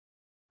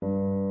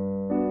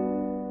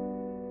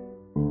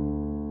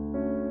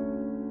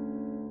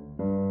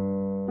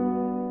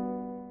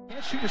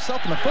shoot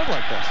yourself in the foot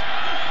like this.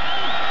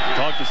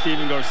 Talked to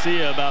Steven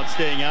Garcia about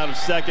staying out of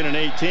 2nd and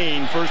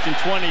 18. 1st and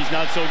 20 is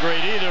not so great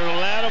either.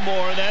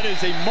 Lattimore, that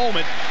is a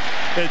moment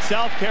that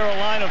South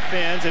Carolina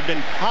fans have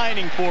been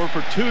pining for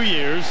 2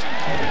 years.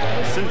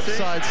 Since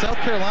side, South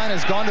Carolina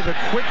has gone to the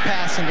quick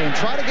passing game.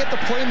 Try to get the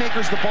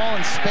playmakers the ball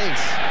in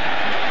space.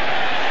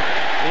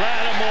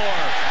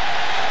 Lattimore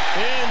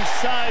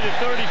inside the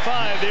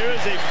 35. There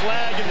is a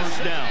flag in the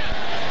down.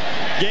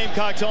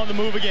 Gamecocks on the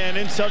move again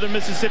in Southern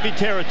Mississippi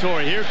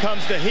territory. Here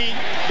comes the heat.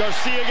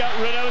 Garcia got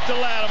rid of it to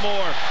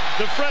Lattimore.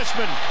 The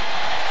freshman.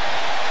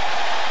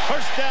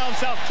 First down,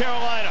 South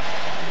Carolina.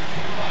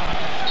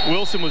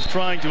 Wilson was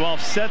trying to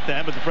offset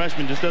that, but the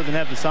freshman just doesn't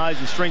have the size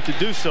and strength to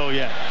do so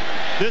yet.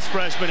 This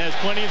freshman has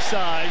plenty of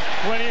size,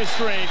 plenty of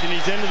strength, and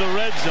he's into the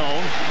red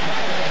zone.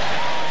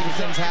 These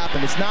things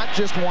happen. It's not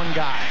just one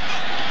guy.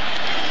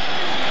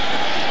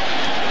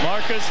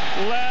 Marcus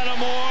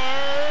Lattimore,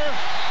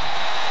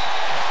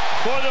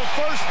 for the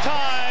first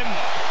time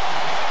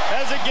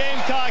as a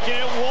Gamecock,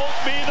 and it won't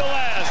be the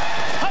last.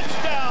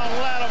 Touchdown,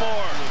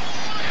 Lattimore.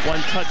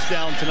 One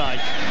touchdown tonight.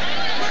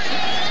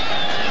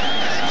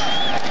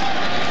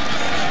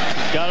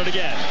 Got it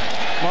again.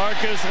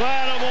 Marcus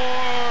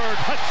Lattimore,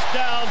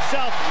 touchdown,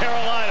 South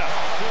Carolina.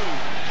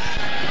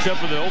 Except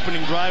for the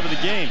opening drive of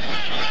the game.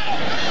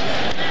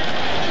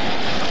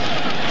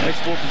 Next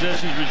 4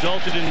 possessions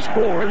resulted in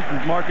scores.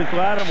 Marcus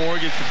Lattimore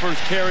gets the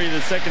first carry of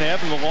the second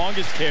half and the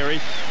longest carry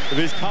of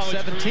his college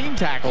 17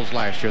 tackles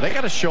last year. They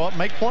got to show up and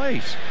make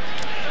plays.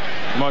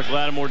 Marcus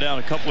Lattimore down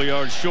a couple of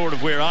yards short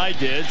of where I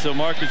did, so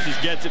Marcus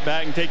just gets it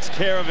back and takes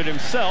care of it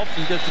himself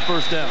and gets the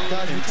first down.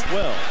 And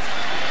 12.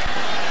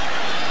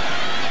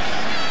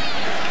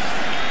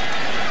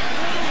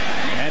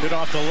 Handed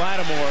off to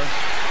Lattimore.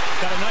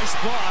 Got a nice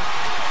block.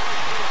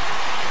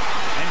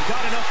 And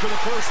got enough for the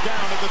first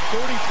down at the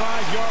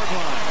 35-yard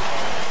line.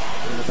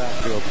 In the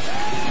backfield.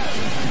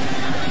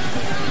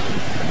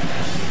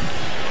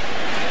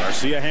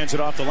 Garcia hands it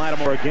off to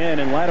Lattimore again,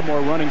 and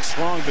Lattimore running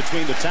strong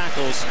between the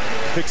tackles.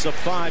 Picks up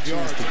 5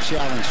 yards. To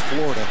challenge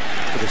Florida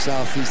for the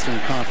Southeastern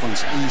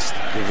Conference East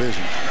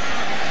Division.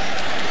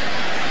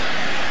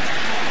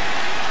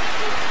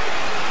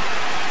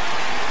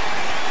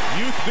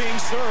 Youth being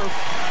served.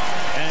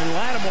 And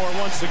Lattimore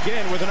once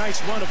again with a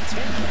nice run of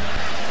 10.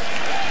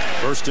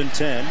 1st and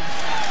 10.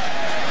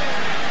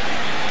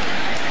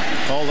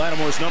 Call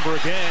Lattimore's number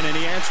again, and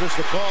he answers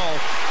the call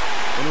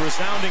in a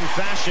resounding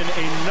fashion.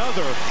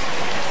 Another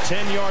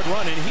 10-yard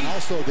run, and he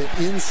also the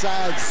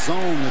inside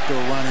zone that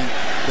they're running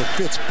that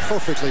fits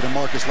perfectly to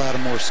Marcus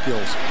Lattimore's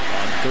skills.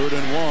 On 3rd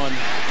and 1,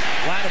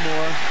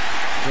 Lattimore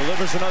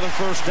delivers another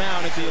first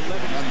down at the 11.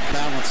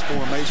 Unbalanced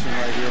formation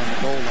right here on the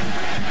goal line.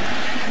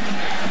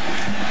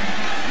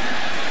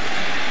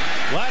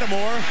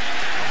 Lattimore,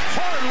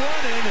 hard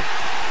running,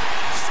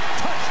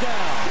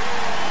 touchdown.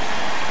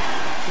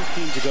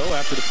 15 to go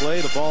after the play.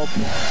 The ball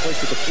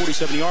placed at the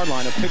 47-yard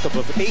line, a pickup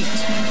of 8.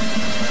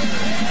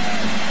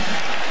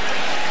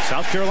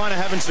 South Carolina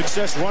having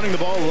success running the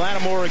ball.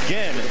 Lattimore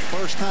again. For the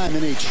first time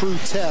in a true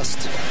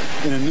test,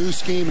 in a new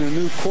scheme and a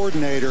new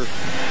coordinator,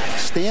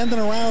 standing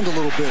around a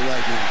little bit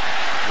right now.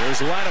 There's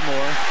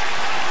Lattimore.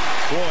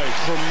 Boy,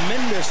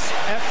 tremendous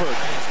effort.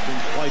 It's been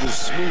quite as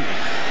smooth.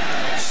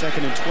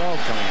 2nd and 12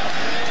 coming up.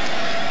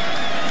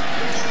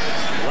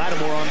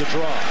 Lattimore on the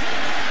draw.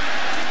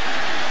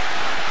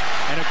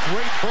 And a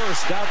great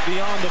burst out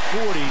beyond the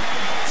 40.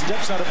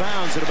 Steps out of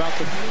bounds at about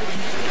the 40.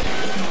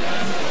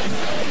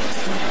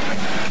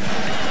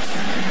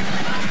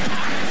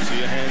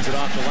 Garcia hands it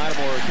off to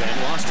Lattimore again.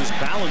 Lost his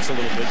balance a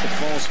little bit, but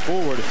falls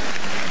forward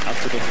up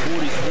to the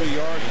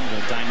 43-yard.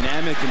 A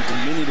dynamic and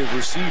diminutive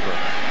receiver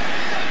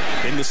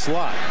in the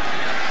slot.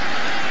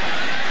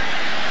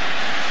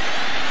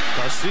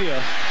 Garcia,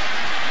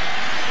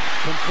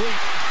 complete.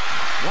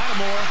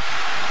 Lattimore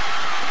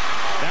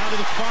down to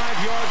the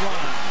 5-yard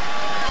line.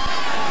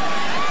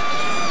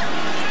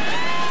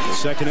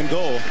 2nd and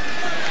goal.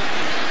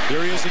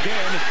 Here he is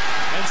again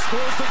and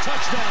scores the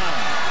touchdown.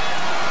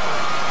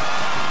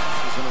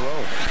 In a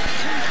row.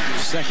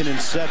 2nd and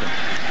 7.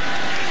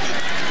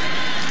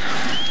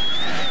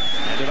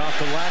 Handed off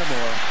to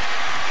Lattimore.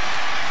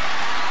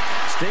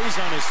 Stays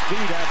on his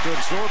feet after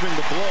absorbing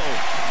the blow.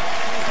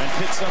 And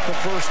picks up the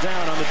first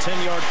down on the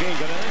 10-yard gain.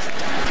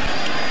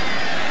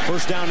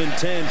 First down and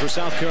 10 for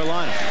South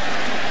Carolina.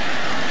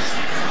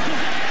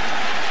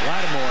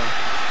 Lattimore.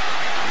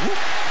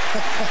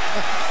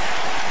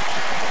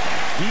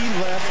 He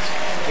left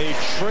a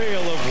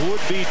trail of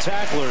would-be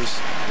tacklers.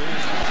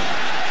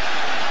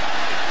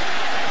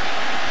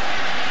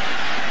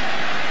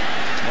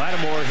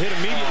 Lattimore hit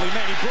immediately.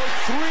 Man, he broke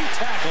 3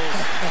 tackles.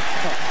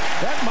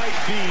 That might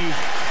be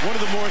one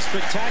of the more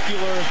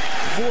spectacular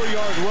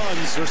 4-yard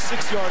runs or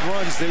 6-yard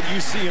runs that you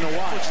see in a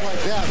while. Looks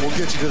like that will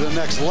get you to the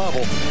next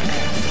level.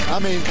 I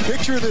mean,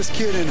 picture this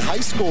kid in high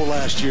school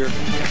last year.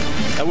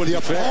 That would the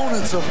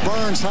opponents of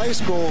Burns High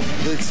School,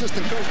 the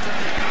assistant coach.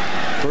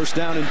 First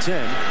down and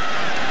 10.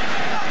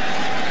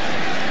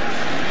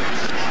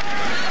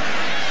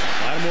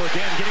 Lattimore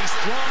again getting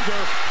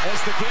stronger as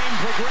the game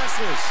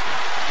progresses.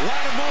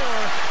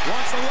 Lattimore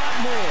wants a lot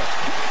more.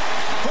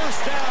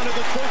 First down at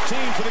the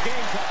 13 for the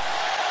Gamecocks.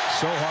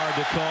 So hard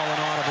to call an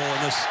audible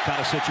in this kind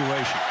of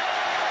situation.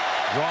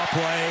 Draw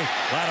play,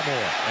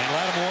 Lattimore. And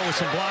Lattimore with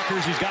some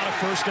blockers. He's got a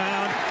first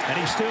down, and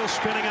he's still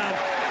spinning on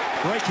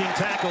breaking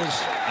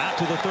tackles out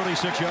to the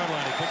 36-yard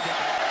line. He picked up.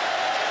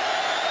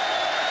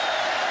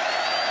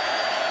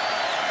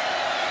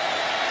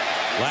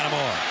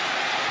 Lattimore.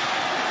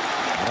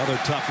 Another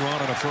tough run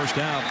on a first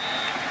down.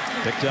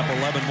 Picked up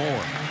 11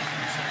 more.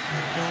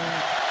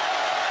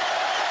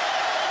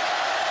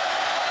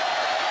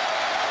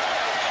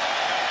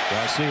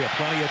 Garcia,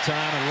 plenty of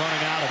time and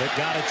running out of it.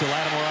 Got it to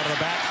Lattimore out of the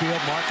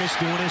backfield. Marcus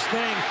doing his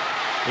thing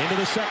into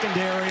the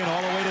secondary and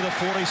all the way to the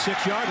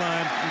 46-yard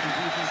line.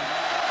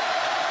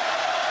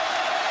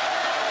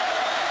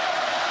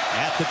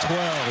 At the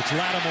 12, it's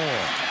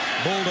Lattimore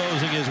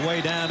bulldozing his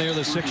way down near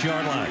the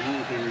 6-yard line.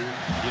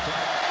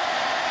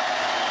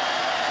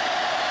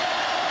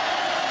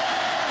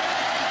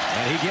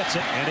 And he gets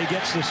it, and he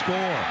gets the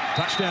score.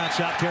 Touchdown,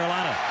 South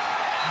Carolina.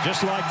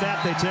 Just like that,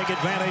 they take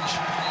advantage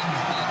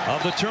of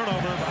the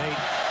turnover.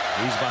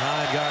 He's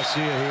behind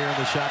Garcia here in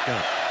the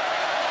shotgun.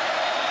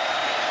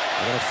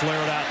 They're going to flare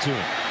it out to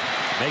him.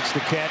 Makes the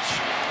catch,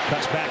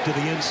 cuts back to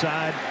the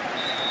inside.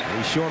 And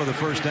he's short of the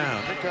first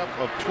down. Pickup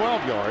of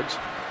 12 yards.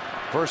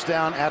 First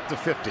down at the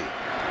 50.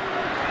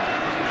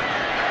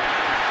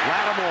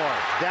 Lattimore,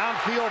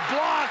 downfield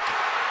block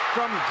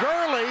from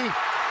Gurley,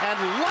 and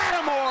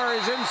Lattimore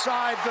is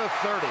inside the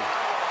 30.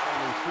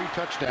 Only 3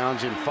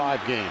 touchdowns in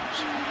 5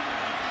 games.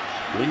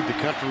 Lead the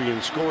country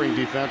in scoring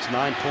defense,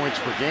 9 points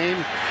per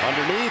game.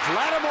 Underneath,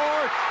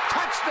 Lattimore,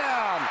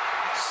 touchdown,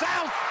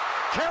 South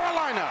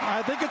Carolina.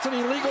 I think it's an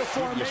illegal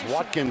formation.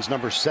 Watkins,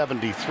 number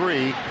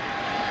 73,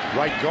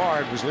 right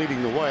guard, was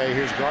leading the way.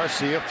 Here's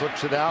Garcia,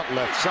 flips it out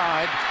left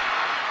side,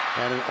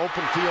 and an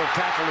open field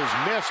tackle is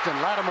missed,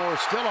 and Lattimore is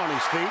still on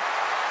his feet.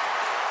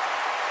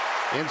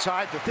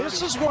 Inside the 30.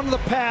 This is one of the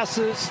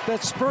passes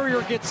that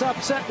Spurrier gets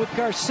upset with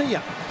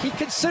Garcia. He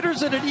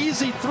considers it an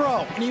easy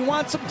throw, and he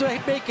wants him to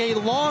make a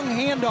long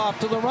handoff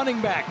to the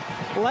running back.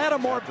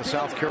 Lattimore at the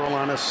South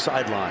Carolina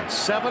sideline,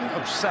 7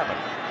 of 7.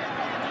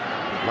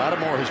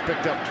 Lattimore has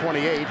picked up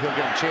 28. He'll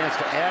get a chance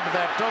to add to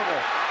that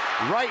total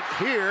right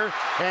here,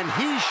 and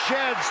he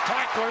sheds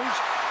tacklers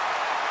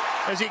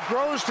as he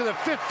grows to the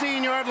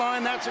 15-yard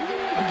line. That's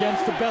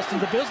against the best in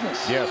the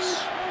business.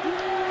 Yes.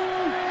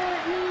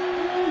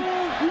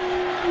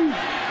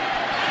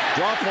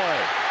 Draw play.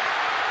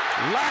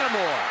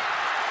 Lattimore.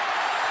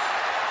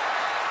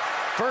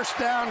 First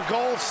down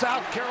goal,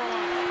 South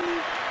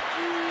Carolina.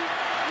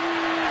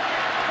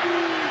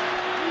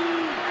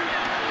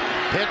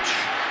 Pitch.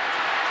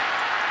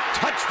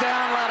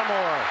 Touchdown,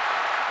 Lattimore.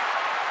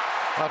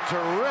 A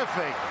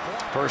terrific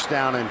first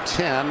down and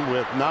 10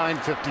 with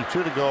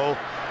 9:52 to go.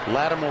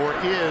 Lattimore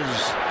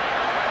is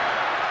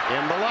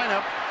in the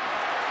lineup,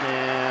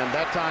 and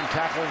that time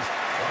tackled.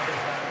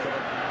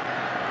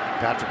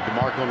 Patrick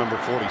DeMarco, number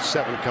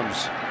 47,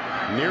 comes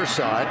near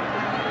side.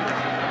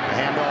 The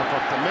handoff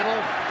up the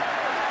middle.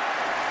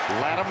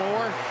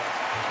 Lattimore.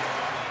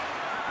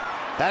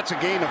 That's a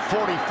gain of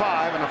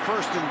 45 and a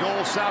first and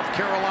goal, South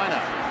Carolina.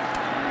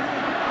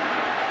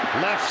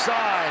 Left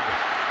side,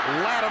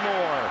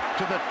 Lattimore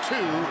to the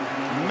 2,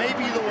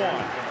 maybe the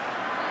 1.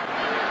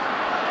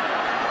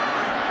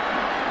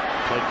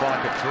 Play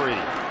clock at 3.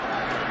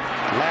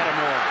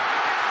 Lattimore.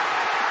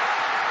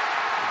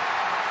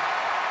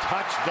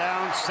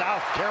 Touchdown,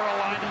 South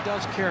Carolina. He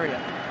does carry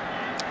it.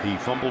 He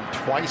fumbled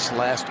twice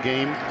last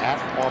game at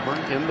Auburn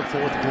in the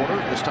 4th quarter.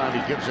 This time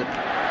he gives it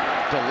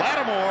to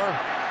Lattimore.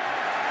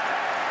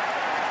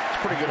 It's a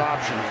pretty good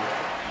option.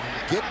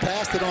 Get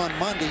past it on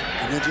Monday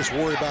and then just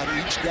worry about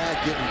each guy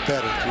getting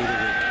better through the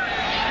week.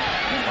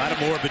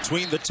 Lattimore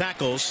between the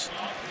tackles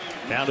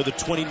down to the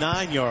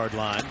 29-yard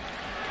line.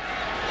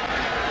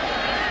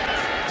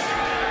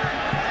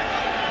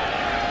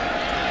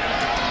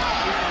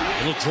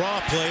 Little draw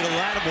play to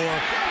Lattimore.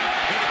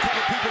 Made a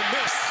couple people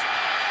miss.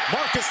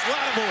 Marcus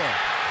Lattimore.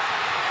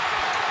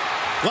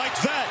 Like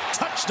that,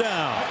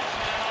 touchdown.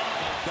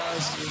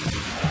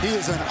 He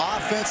is an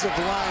offensive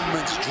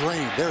lineman's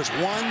dream. There's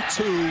 1,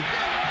 2,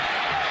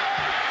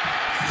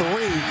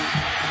 3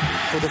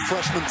 for the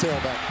freshman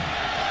tailback.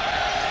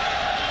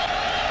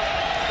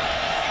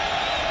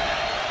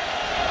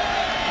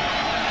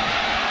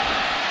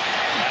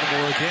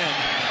 Lattimore again.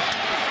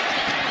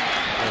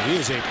 Well, he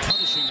is a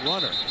punishing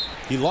runner.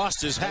 He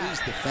lost his hat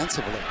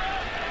defensively.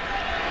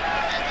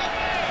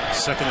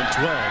 2nd and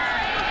 12.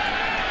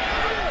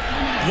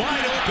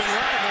 Wide open,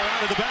 Lattimore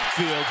out of the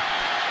backfield.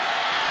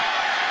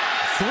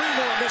 3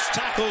 more missed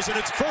tackles, and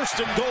it's first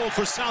and goal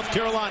for South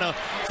Carolina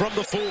from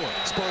the 4.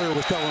 Spurrier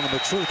was telling him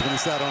the truth when he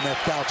sat on that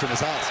couch in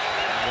his house.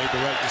 Made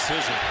the right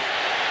decision.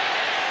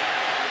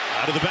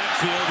 Out of the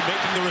backfield,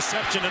 making the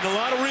reception, and a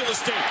lot of real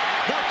estate.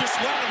 Marcus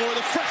Lattimore,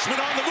 the freshman,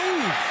 on the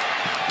move.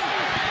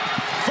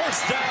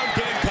 First down,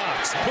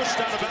 Gamecocks. Pushed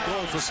out of bounds.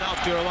 Goal for South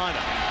Carolina.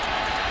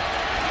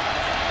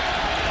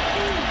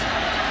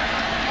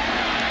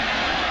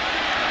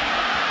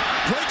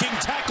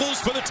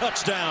 for the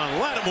touchdown.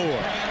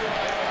 Lattimore.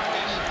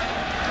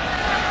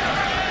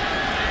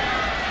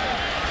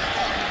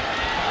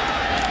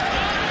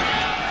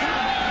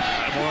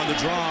 On the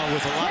draw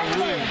with a lot of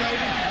room.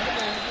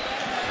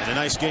 And a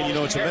nice game, you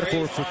know, it's a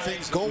metaphor for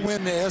things. Go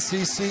win the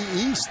SEC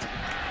East. Of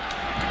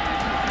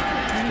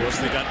course,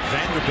 they got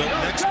Vanderbilt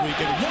next week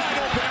and wide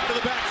open out of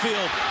the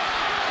backfield.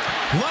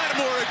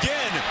 Lattimore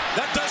again.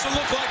 That doesn't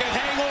look like a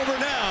hangover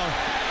now.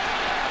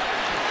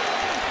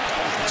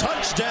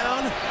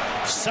 Touchdown,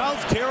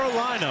 South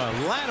Carolina.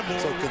 Lattimore.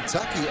 So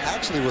Kentucky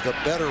actually with a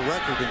better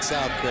record than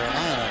South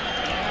Carolina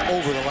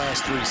over the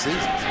last 3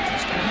 seasons.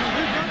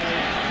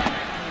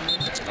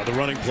 The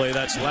running play,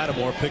 that's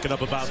Lattimore picking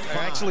up about 5.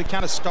 Actually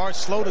kind of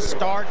slow to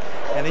start,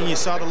 and then you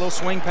saw the little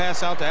swing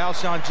pass out to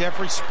Alshon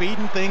Jeffrey,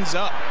 speeding things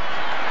up.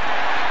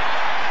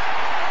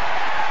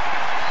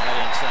 That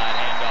inside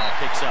handoff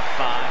picks up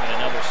 5, and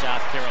another South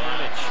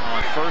Carolina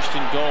on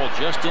 1st and goal,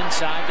 just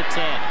inside the 10.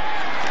 There's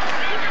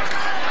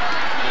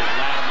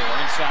Lattimore,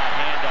 inside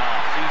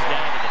handoff, he's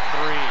down to the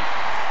 3.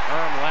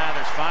 Herm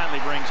Lathers finally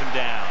brings him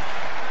down.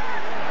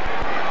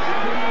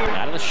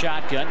 Out of the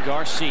shotgun,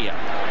 Garcia.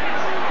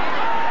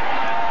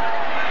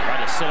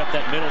 Set up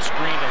that middle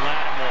screen to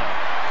Lattimore.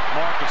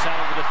 Marcus out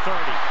over the 30.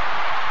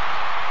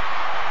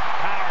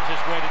 Powers his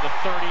way to the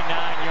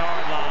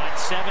 39-yard line.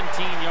 17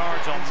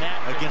 yards on that.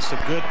 Against a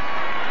good,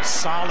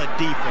 solid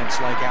defense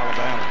like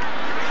Alabama.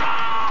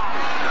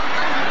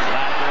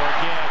 Lattimore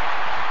again.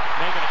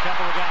 Making a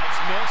couple of guys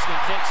miss and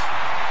takes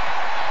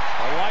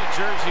a white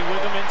jersey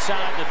with him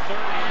inside the 30.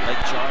 Lake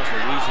Charles,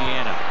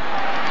 Louisiana.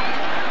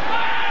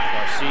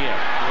 Garcia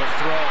will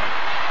throw it.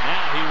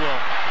 Now he will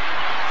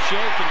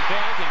shake and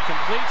beg and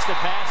completes the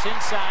pass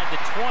inside the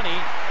 20.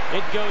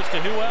 It goes to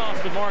who else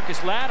but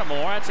Marcus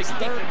Lattimore. That's a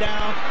 3rd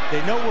down.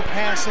 They know we're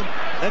passing.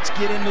 Let's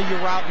get into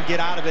your route and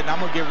get out of it, and I'm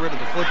going to get rid of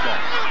the football.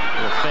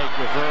 A fake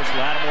reverse.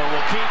 Lattimore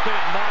will keep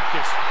it.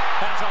 Marcus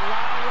has a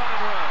lot of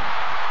running room.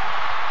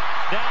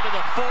 Down to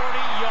the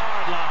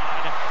 40-yard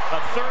line.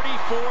 A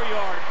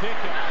 34-yard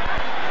pickup.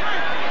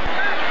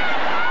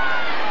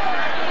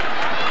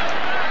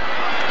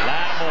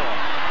 Lattimore.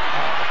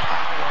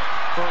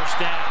 First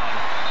down.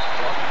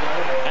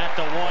 At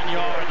the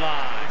 1-yard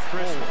line.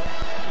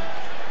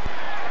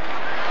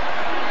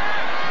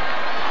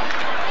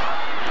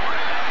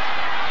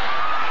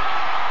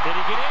 Did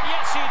he get in?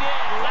 Yes, he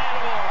did.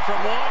 Lattimore from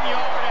 1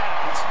 yard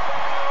out.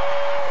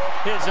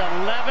 His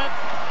 11th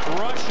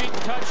rushing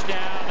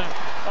touchdown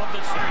of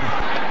the season.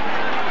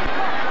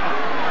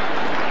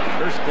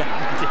 First down.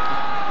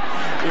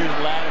 Here's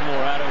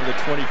Lattimore out over the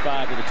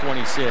 25 to the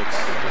 26.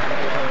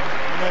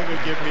 Never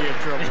give me a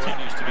trouble.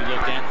 Continues to be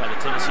looked at by the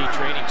Tennessee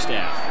training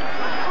staff.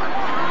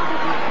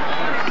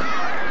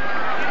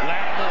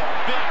 Lattimore,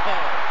 big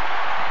hole.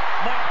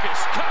 Marcus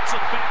cuts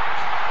it back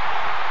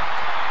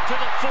to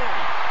the 40,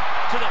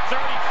 to the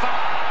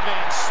 35,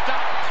 and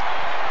stopped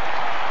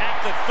at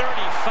the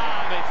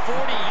 35. A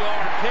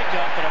 40-yard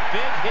pickup and a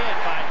big hit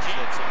by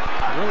Jensen.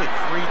 Really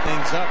freed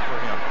things up for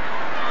him.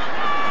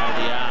 Out of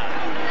the eye.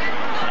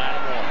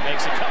 Lattimore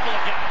makes a couple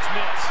of guys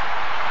miss.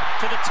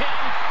 To the 10,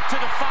 to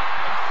the 5,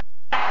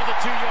 out to the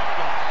 2-yard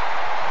line.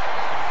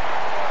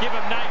 Give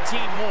him 19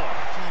 more.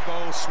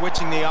 Tebow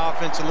switching the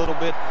offense a little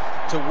bit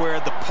to where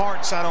the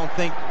parts I don't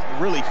think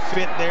really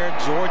fit there.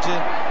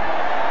 Georgia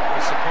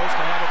is supposed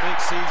to have a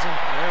big season.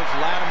 There's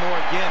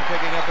Lattimore again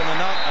picking up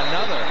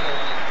another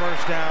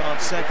first down on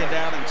 2nd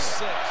down and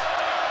 6.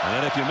 And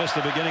then if you missed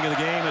the beginning of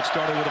the game, it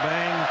started with a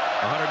bang.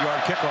 A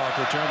 100-yard kickoff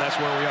return. That's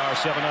where we are,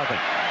 7-0.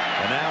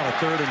 And now a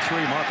 3rd and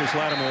 3. Marcus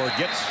Lattimore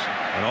gets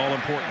an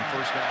all-important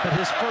first down. But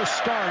his first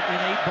start in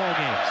 8 ball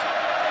games.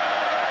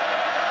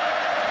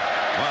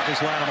 Marcus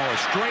Lattimore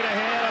straight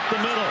ahead up the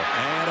middle.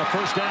 And a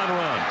first down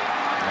run.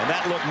 And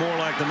that looked more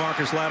like the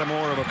Marcus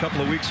Lattimore of a couple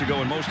of weeks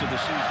ago in most of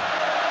the season.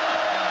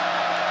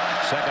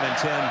 2nd and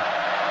 10.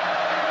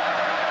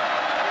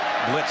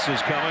 Blitz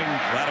is coming.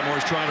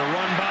 Lattimore's trying to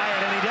run by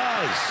it, and he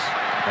does.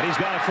 And he's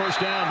got a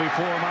first down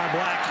before my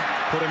Black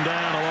put him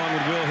down along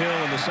with Will Hill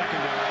in the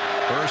secondary.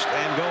 1st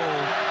and goal.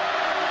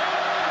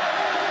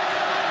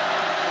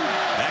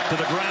 Back to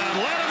the ground.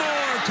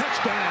 Lattimore,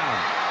 touchdown.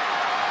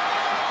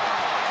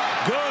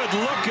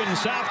 Good looking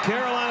South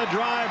Carolina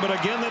drive, but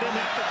again they didn't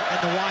have to.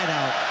 And the wide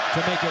out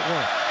to make it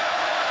work.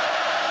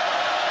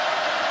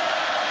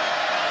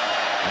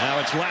 Now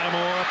it's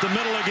Lattimore up the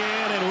middle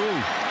again, and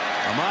woo.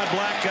 Ahmad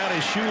Black got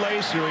his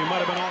shoelace, or he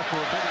might have been off for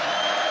a big.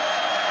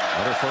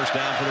 Another first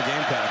down for the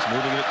Gamecocks,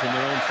 moving it from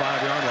their own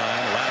 5-yard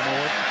line.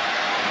 Lattimore,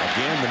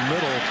 again, the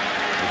middle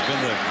has been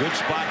the good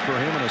spot for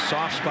him and a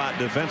soft spot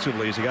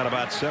defensively as he got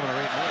about 7 or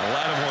 8 more.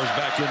 Lattimore's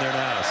back in there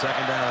now,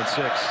 2nd down and 6.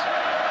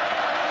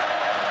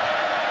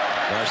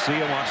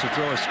 Garcia wants to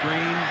throw a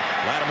screen.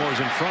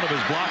 Lattimore's in front of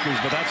his blockers,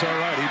 but that's all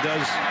right. He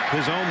does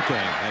his own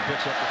thing and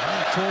picks up the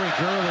ball. Torrey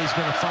Gurley's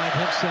going to find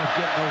himself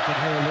getting open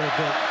here a little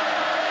bit.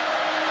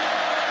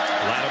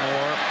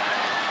 Lattimore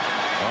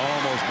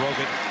almost broke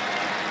it.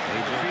 And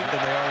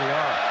they already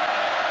are.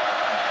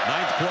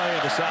 9th play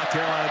of the South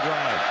Carolina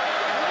drive.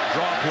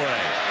 Draw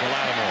play for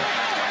Lattimore.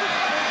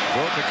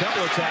 Broke a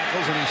couple of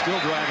tackles, and he's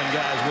still driving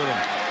guys with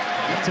him.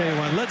 I'll tell you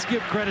what, let's give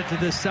credit to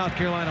this South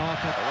Carolina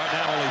offense. Right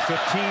now, only 15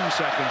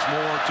 seconds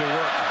more to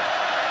work.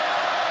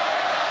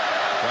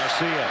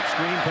 Garcia,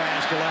 screen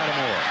pass to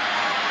Lattimore.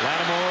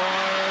 Lattimore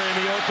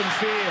in the open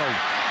field.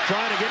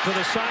 Trying to get to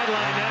the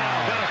sideline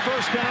now. Got a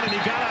first down, and he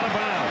got out of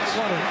bounds.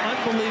 What an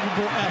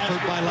unbelievable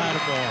effort by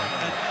Lattimore.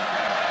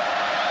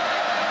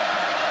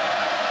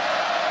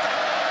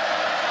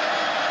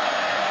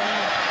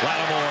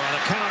 Lattimore on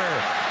a counter.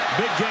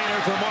 Big gainer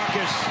for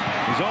Marcus.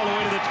 He's all the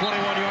way to the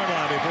 21-yard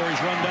line before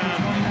he's run down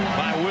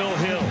by Will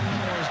Hill.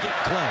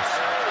 Getting close.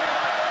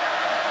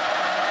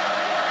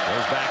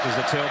 Goes back as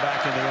the tailback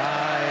in the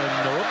eye,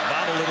 and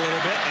bobbled it a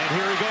little bit, and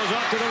here he goes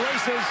off to the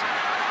races,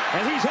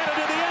 and he's headed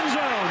to the end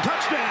zone.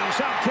 Touchdown,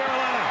 South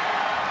Carolina.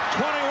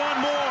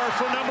 21 more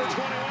for number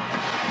 21.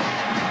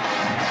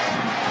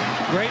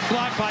 Great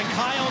block by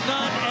Kyle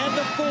Nunn and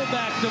the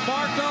fullback,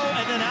 DeMarco,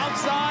 and then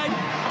outside,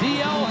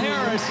 D.L.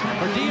 Harris,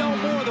 or D.L.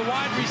 Moore, the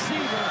wide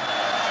receiver.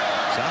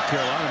 South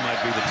Carolina might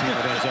be the team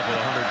that ends up with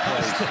 100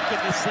 plays. Thinking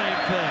the same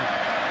thing.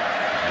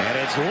 And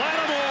it's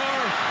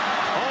Lattimore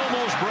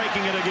almost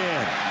breaking it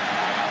again.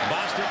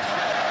 Boston.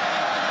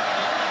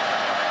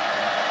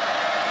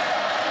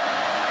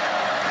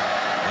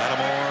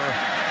 Lattimore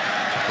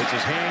puts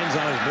his hands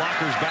on his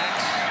blockers'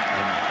 backs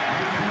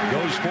and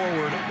goes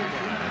forward.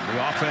 And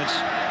the offense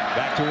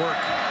back to work.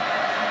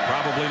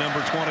 Probably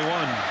number 21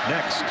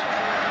 next.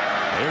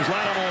 Here's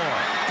Lattimore.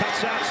 Cuts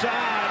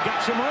outside.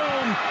 Got some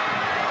room.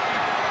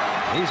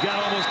 He's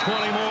got almost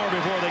 20 more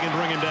before they can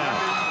bring him down.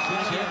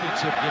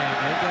 Championship game.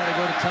 They've got to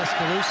go to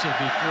Tuscaloosa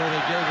before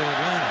they go to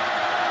Atlanta.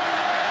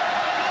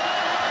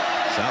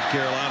 South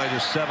Carolina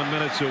just 7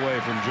 minutes away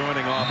from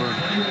joining Auburn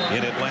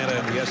in Atlanta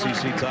in the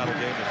SEC title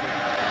game.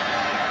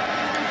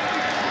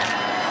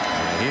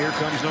 And here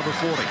comes number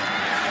 40.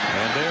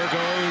 And there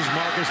goes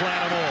Marcus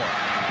Lattimore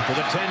to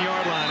the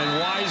 10-yard line,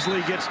 and wisely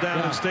gets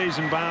down and stays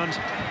in bounds.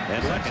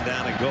 And second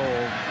down and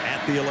goal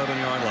at the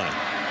 11-yard line.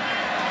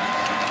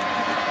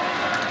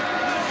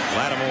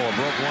 Lattimore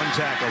broke 1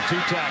 tackle,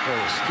 2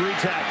 tackles, 3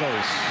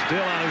 tackles,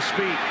 still on his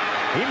feet.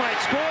 He might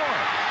score.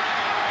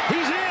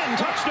 He's in.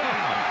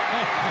 Touchdown.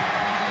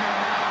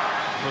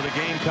 For the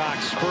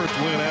Gamecocks' first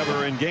win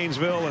ever in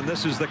Gainesville, and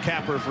this is the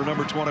capper for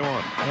number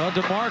 21. Well,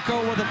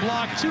 DeMarco with a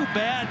block, 2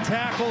 bad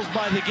tackles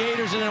by the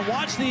Gators, and then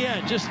watch the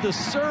end, just the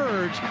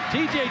surge.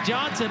 T.J.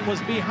 Johnson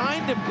was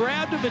behind him,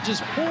 grabbed him, and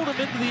just pulled him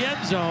into the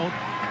end zone,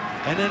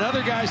 and then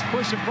other guys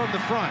push him from the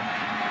front.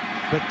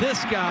 But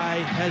this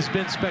guy has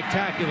been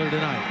spectacular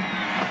tonight.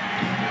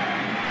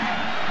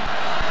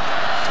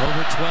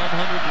 Over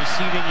 1,200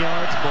 receiving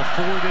yards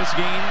before this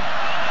game.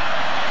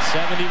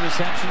 70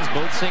 receptions,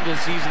 both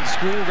single-season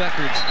school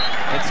records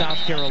at South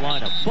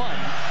Carolina. But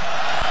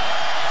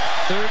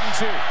 3rd and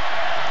 2.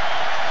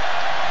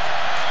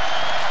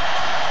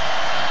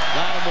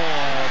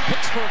 Lattimore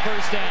picks for a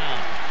first down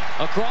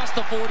across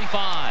the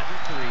 45.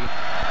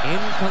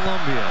 In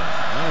Columbia.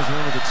 That was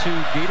one of the 2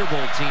 Gator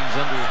Bowl teams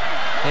under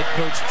head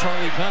coach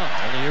Charlie Pell.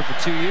 Only here for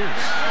 2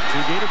 years. 2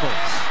 Gator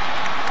Bowls.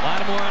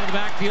 Lattimore out of the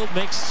backfield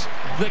makes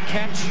the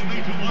catch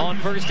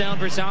on first down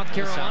for South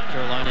Carolina. South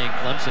Carolina and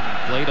Clemson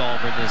played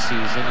Auburn this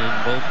season and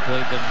both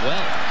played them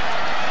well.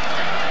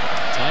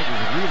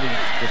 Tigers really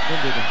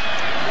defended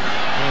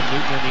Cam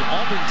Newton and the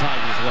Auburn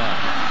Tigers well.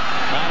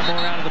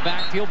 Lattimore out of the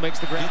backfield makes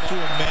the grab. Get to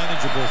a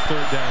manageable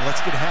 3rd down.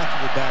 Let's get half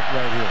of it back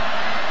right here.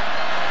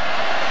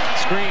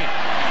 Screen.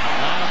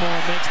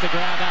 Lattimore makes the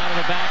grab out of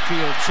the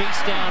backfield.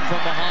 Chased down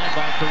from behind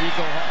by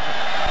Perico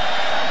Hall.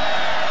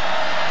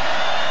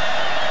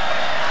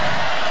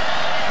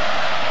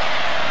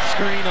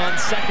 Screen on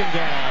 2nd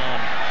down.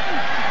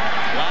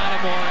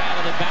 Lattimore out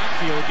of the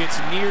backfield gets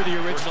near the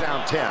original.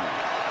 Down 10.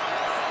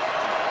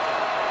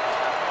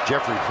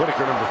 Jeffrey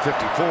Whitaker, number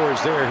 54,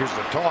 is there. Here's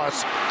the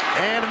toss.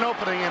 And an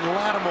opening, and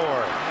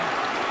Lattimore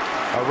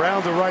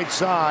around the right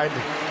side.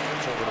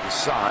 Over to the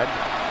side.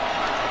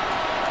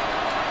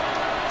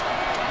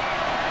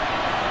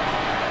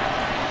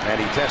 And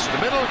he tests the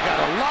middle. Got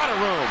a lot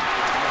of room.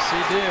 Yes,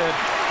 he did.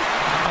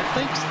 I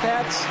think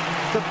that's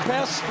the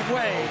best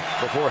way.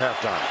 Before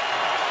halftime.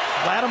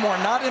 Lattimore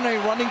not in a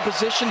running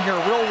position here,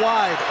 real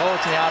wide. Oh,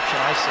 it's the option,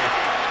 I see.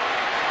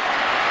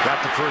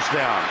 Got the first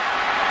down.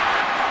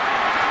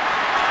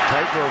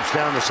 Tight ropes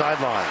down the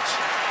sidelines.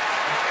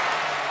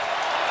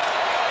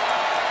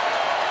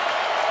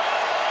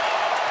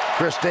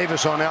 Chris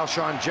Davis on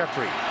Alshon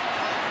Jeffrey.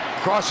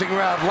 Crossing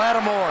route,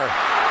 Lattimore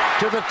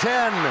to the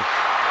 10.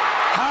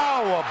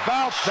 How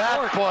about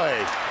that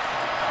play?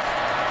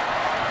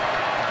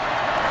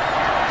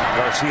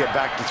 Garcia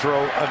back to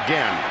throw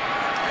again.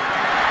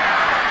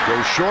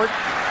 Goes short,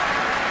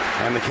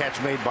 and the catch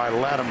made by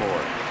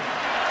Lattimore.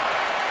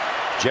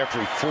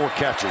 Jeffrey, 4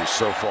 catches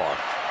so far.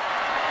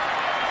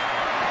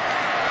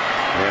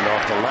 And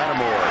off to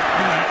Lattimore.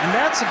 And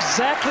that's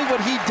exactly what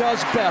he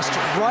does best,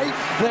 right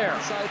there.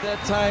 Inside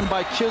that time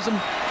by Chisholm.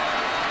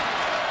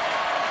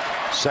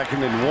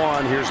 2nd and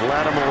 1. Here's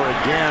Lattimore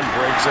again.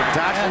 Breaks a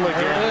tackle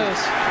again. There it is.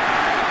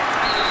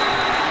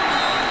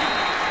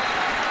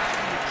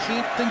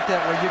 can't think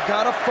that way. You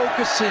got to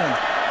focus in.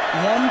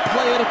 One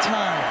play at a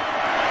time.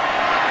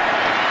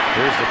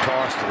 Here's the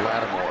toss to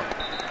Lattimore.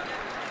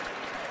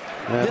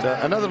 And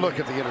another look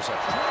at the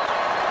interception.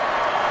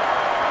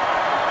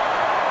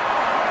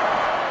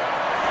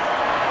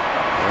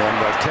 And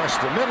they test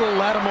the middle.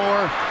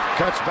 Lattimore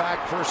cuts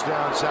back. First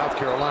down, South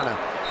Carolina,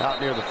 out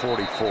near the 44.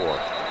 Yard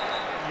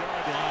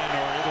line,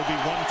 or it'll be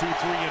 1, 2,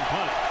 3 and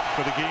punt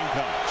for the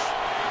Gamecocks.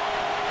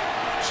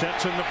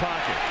 Sets in the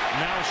pocket.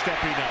 Now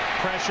stepping up.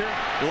 Pressure.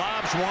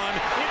 Lobs one.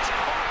 It's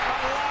caught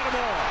by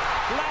Lattimore.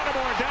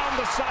 Lattimore down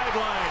the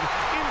sideline.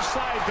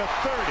 Inside the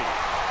 30.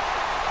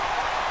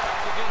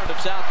 Unit of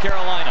South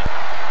Carolina.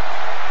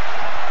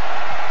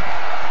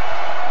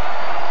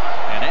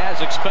 And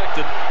as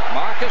expected,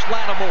 Marcus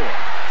Lattimore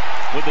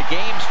with the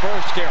game's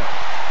first carry.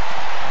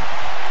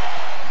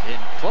 In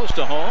close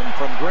to home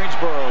from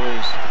Greensboro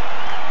is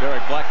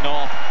Derek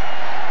Blacknall,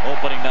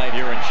 opening night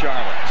here in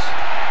Charlotte.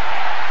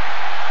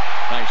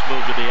 Nice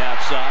move to the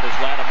outside as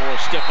Lattimore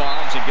stiff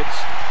arms and gets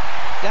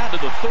down to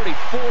the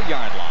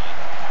 34-yard line.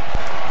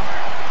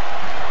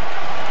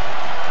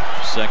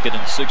 2nd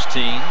and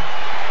 16.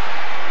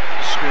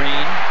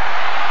 Screen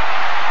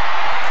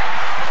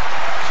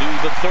to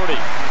the 30.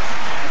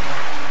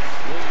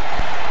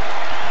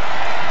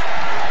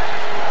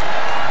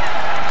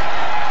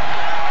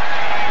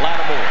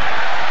 Lattimore.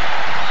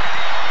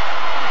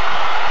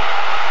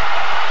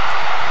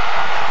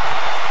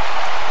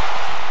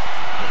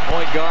 The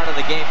point guard of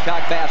the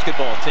Gamecock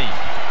basketball team.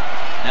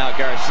 Now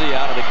Garcia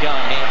out of the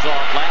gun, hands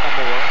off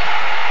Lattimore,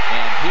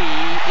 and he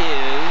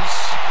is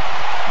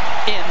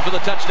in for the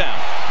touchdown.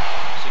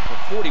 For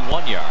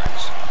 41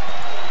 yards.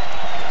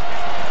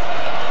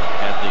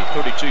 At the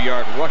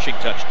 32-yard rushing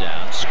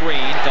touchdown. Screen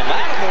to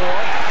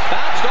Lattimore.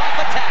 Bounced off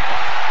a tackle.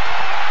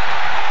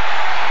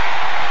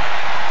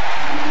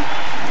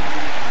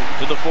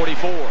 To the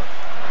 44.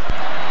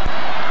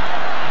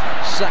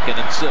 2nd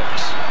and 6.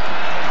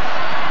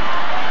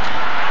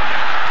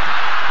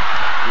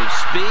 With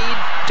speed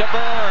to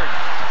burn.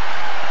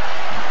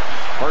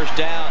 First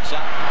down.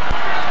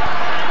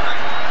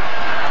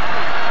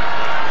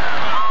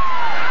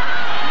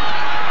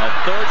 A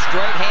third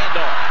straight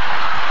handoff.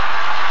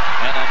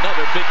 And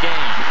another big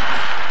game.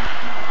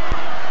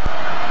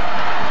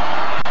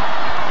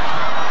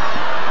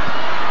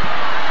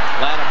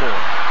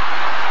 Lattimore.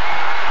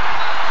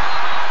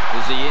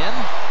 Is he in?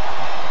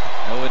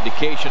 No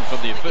indication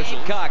from the official.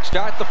 Gamecocks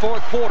start the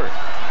 4th quarter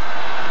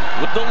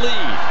with the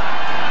lead.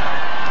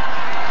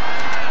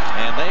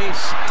 And they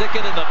stick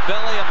it in the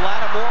belly of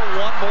Lattimore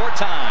one more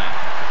time.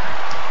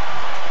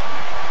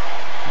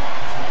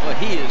 Well,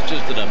 he is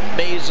just an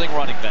amazing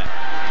running back.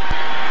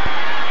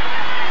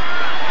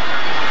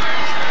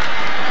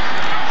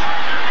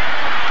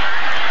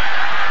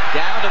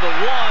 Down to the 1,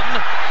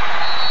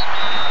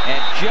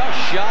 and just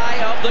shy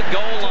of the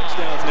goal line.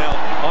 Touchdowns now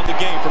on the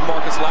game from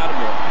Marcus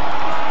Lattimore.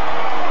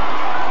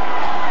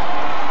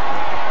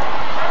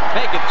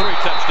 Making 3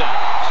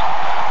 touchdowns.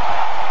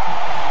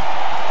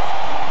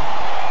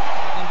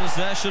 In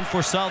possession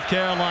for South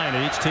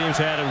Carolina. Each team's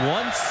had it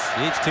once.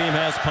 Each team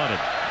has punted.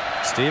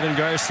 Steven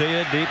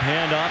Garcia, deep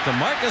handoff to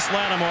Marcus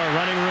Lattimore,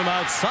 running room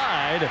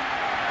outside.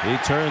 He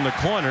turned the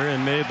corner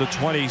and made the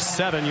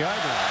 27-yard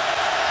line.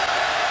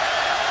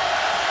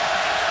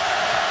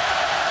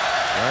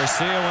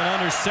 Garcia went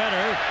under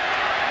center.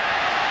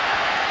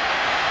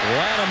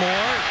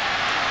 Lattimore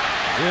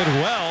did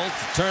well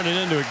to turn it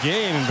into a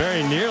game and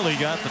very nearly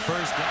got the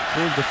first.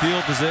 Improved the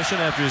field position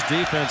after his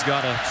defense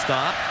got a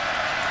stop.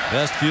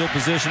 Best field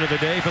position of the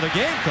day for the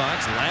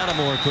Gamecocks.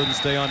 Lattimore couldn't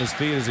stay on his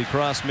feet as he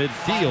crossed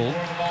midfield.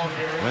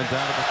 Went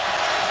down to the...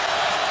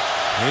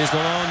 He's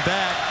the lone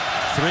back.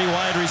 3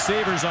 wide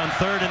receivers on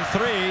 3rd and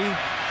 3.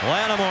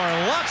 Lattimore,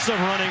 lots of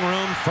running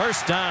room.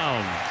 First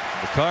down.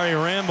 Bakari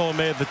Rambo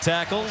made the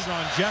tackle.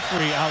 On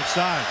Jeffrey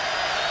outside.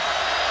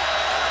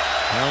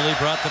 Penalty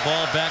brought the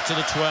ball back to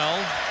the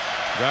 12.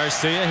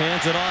 Garcia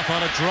hands it off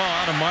on a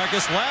draw to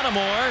Marcus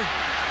Lattimore.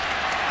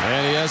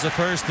 And he has a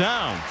first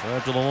down. So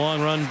after the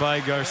long run by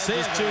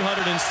Garcia,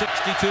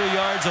 262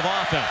 yards of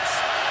offense.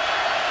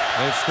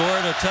 They've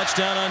scored a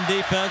touchdown on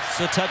defense,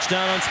 a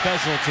touchdown on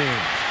special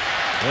teams.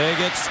 They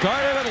get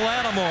started with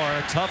Lattimore.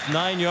 A tough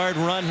 9-yard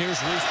run.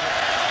 Here's Reese.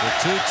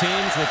 The 2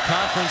 teams with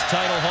conference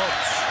title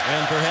hopes,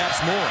 and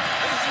perhaps more.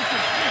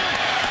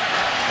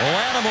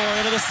 Lattimore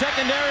into the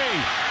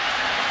secondary.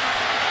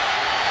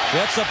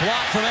 Gets a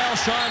block from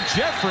Alshon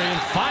Jeffrey and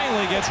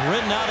finally gets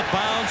ridden out of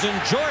bounds in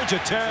Georgia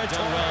territory.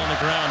 Done well on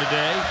the ground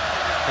today.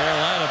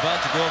 Carolina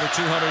about to go over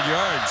 200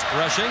 yards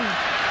rushing.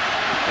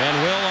 And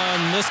will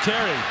on this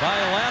carry by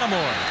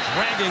Lattimore.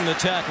 Dragging the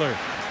tackler.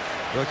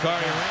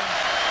 Bakari.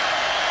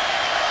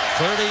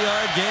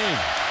 30-yard gain.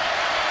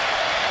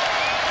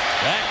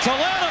 Back to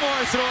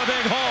Lattimore through a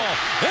big hole.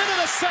 Into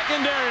the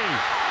secondary.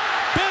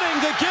 Bidding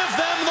to give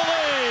them the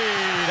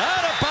lead.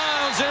 Out of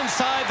bounds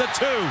inside the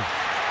 2.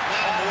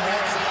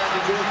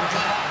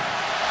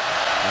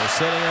 They're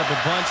setting up a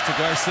bunch to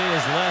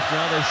Garcia's left.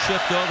 Now they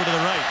shift over to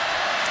the right.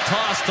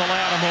 Toss to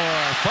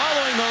Lattimore.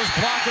 Following those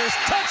blockers.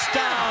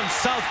 Touchdown,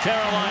 South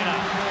Carolina.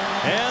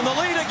 And the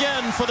lead again.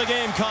 for the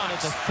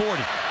Gamecocks. It's a 40.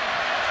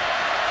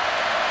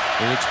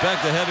 We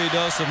expect a heavy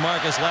dose of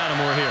Marcus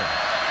Lattimore here.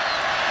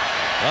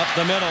 Up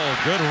the middle,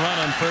 good run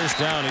on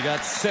first down. He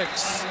got 6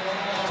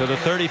 to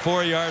the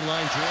 34-yard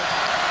line.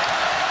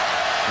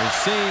 We're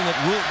seeing that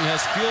Wooten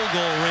has field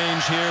goal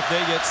range here if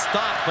they get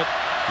stopped, but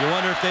you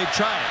wonder if they'd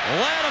try it.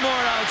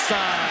 Lattimore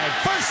outside.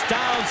 First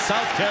down,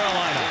 South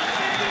Carolina.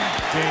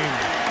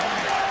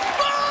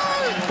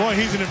 Boy,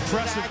 he's an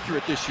impressive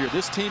accurate this year.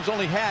 This team's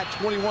only had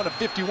 21 of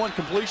 51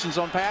 completions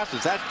on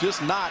passes. That's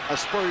just not a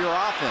Spurrier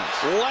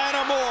offense.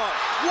 Lattimore,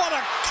 what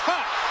a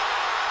cut!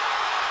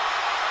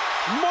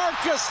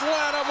 Marcus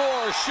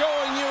Lattimore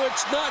showing you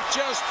it's not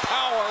just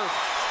power.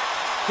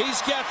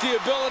 He's got the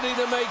ability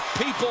to make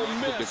people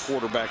miss. The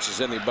quarterbacks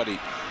as anybody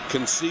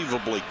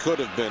conceivably could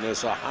have been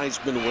as a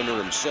Heisman winner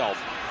himself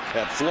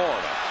at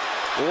Florida.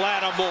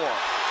 Lattimore.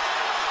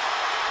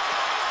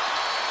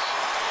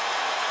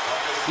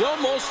 You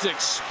almost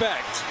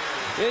expect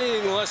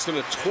anything less than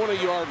a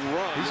 20-yard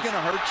run. He's going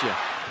to hurt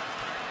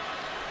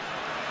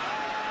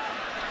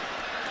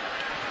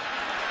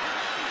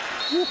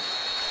you.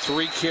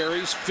 3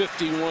 carries,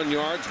 51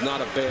 yards,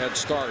 not a bad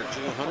start.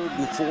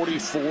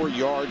 144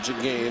 yards a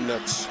game.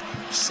 That's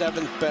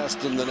 7th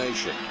best in the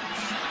nation.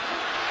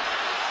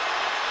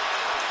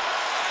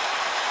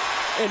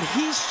 And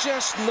he's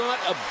just not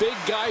a big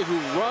guy who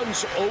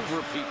runs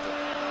over people.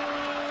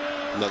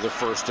 Another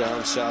first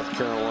down, South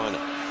Carolina.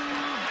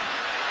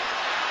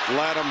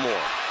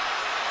 Lattimore.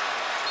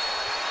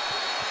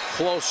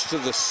 Close to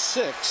the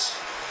 6.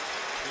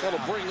 That'll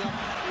bring up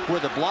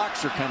where the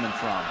blocks are coming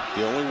from.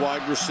 The only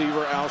wide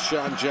receiver,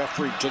 Alshon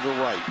Jeffrey, to the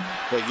right.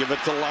 They give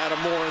it to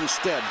Lattimore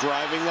instead,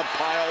 driving a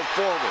pile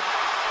forward.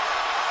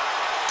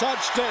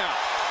 Touchdown.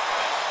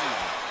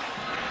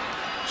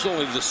 It's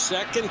only the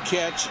 2nd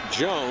catch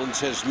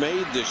Jones has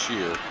made this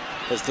year,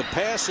 as the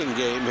passing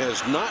game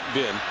has not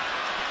been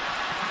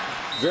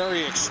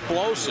very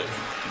explosive.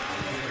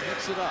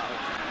 Mix it up.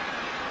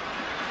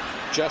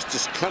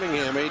 Justice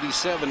Cunningham,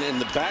 87, in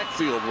the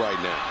backfield right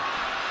now.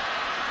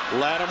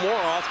 Lattimore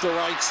off the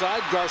right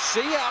side.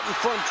 Garcia out in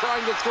front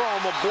trying to throw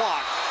him a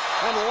block.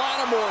 And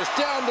Lattimore is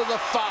down to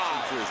the 5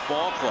 for his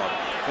ball club.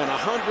 And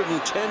 110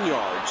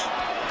 yards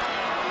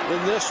in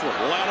this one.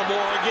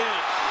 Lattimore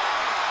again.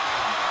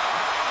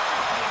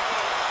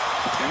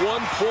 1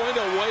 point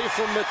away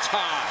from the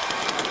tie.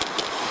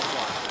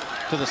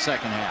 To the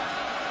second half.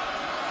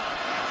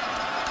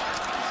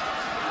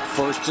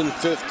 1st and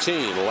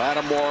 15.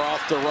 Lattimore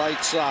off the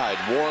right side.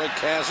 Warwick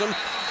has him,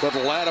 but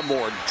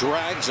Lattimore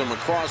drags him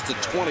across the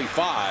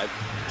 25.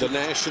 The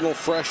National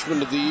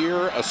Freshman of the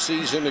Year a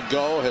season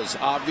ago has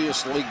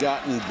obviously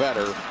gotten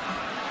better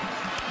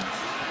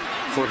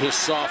for his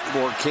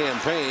sophomore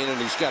campaign, and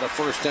he's got a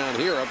first down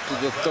here up to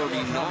the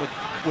 39.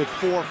 With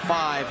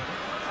 4-5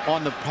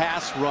 on the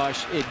pass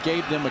rush, it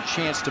gave them a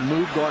chance to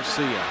move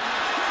Garcia.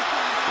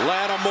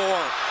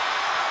 Lattimore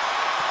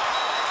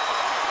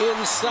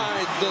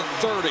inside the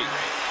 30.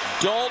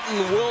 Dalton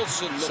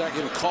Wilson,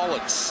 second call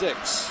at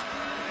 6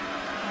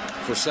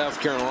 for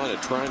South Carolina,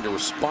 trying to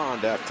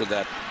respond after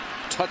that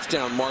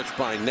touchdown march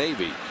by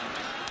Navy.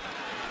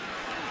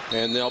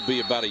 And they'll be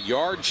about a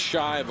yard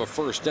shy of a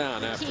first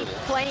down after keep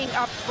playing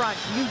up front.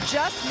 You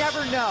just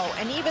never know.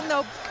 And even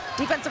though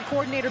defensive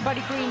coordinator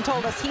Buddy Green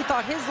told us he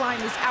thought his line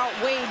was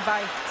outweighed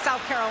by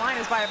South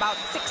Carolina's by about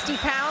 60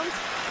 pounds,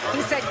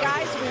 he said,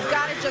 guys, we've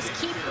got to just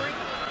keep bringing.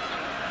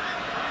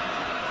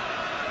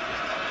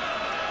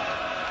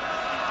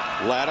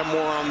 Lattimore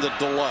on the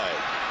delay.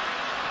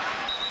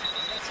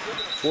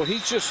 Well,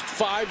 he's just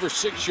 5 or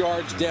 6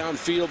 yards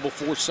downfield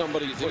before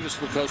somebody. You think it's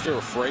because they're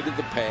afraid of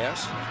the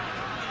pass?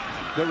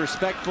 They're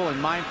respectful and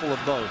mindful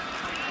of both.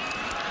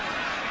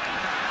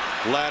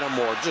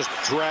 Lattimore just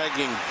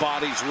dragging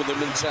bodies with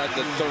him inside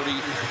the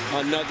 30.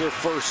 Another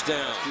first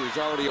down. He's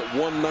already at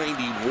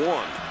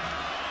 191.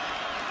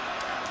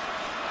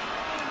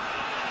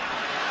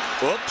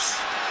 Oops.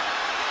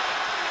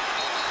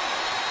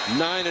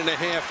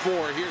 9.5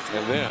 more here.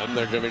 And then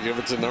they're going to give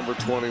it to number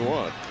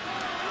 21.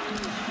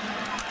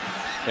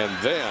 And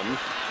then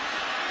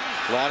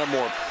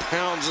Lattimore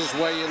pounds his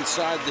way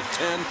inside the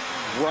 10,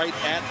 right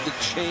at the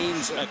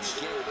chains.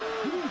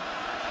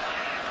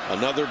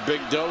 Another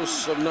big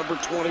dose of number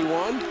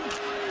 21.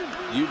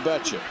 You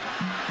betcha.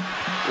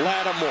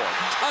 Lattimore,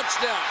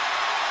 touchdown.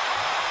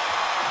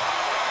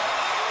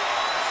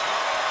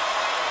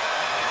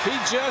 He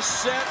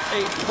just set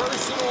a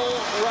personal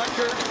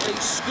record, a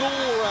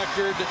school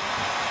record,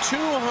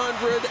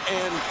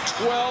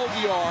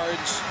 212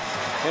 yards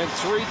and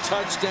 3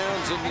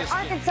 touchdowns in this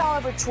game. Arkansas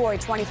over Troy,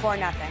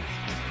 24-0.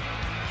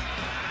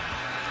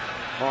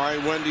 All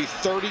right, Wendy,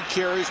 30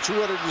 carries,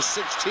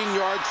 216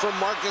 yards from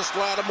Marcus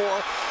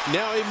Lattimore.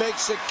 Now he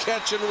makes a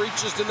catch and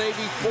reaches the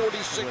Navy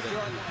 46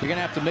 yards. You're going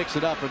to have to mix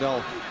it up or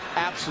they'll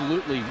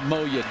absolutely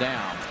mow you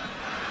down.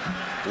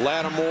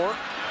 Lattimore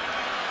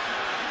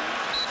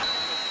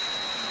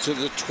to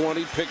the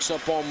 20, picks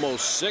up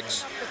almost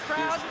 6. The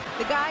crowd,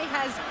 the guy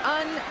has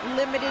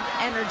unlimited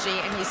energy,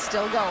 and he's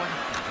still going.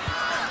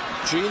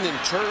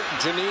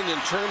 Janine,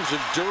 in terms of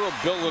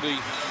durability,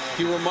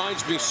 He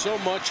reminds me so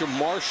much of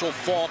Marshall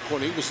Faulk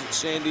when he was at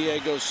San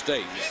Diego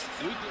State.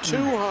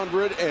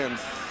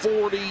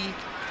 240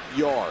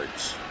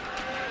 yards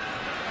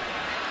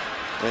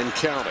and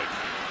counting.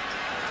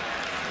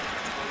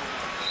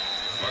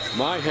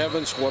 My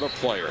heavens, what a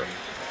player.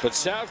 But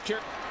South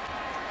Carolina.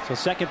 So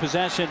second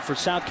possession for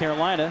South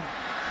Carolina.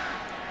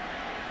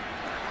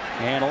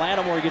 And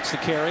Lattimore gets the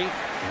carry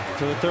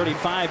to the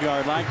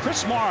 35-yard line.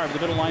 Chris Marv, the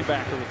middle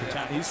linebacker, with the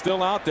tackle. He's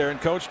still out there,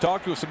 and Coach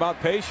talked to us about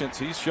patience.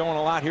 He's showing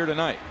a lot here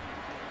tonight.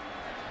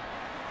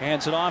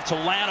 Hands it off to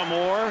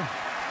Lattimore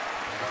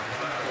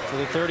to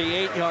the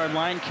 38-yard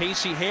line.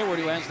 Casey Hayward,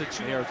 who has the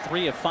two. They are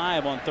 3 of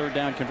 5 on third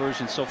down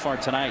conversions so far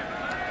tonight.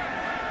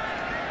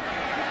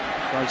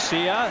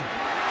 Garcia.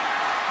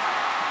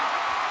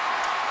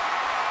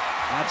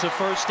 That's a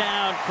first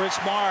down. Chris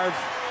Marv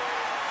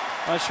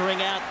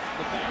ushering out.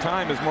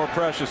 Time is more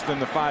precious than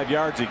the 5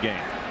 yards he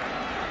gained.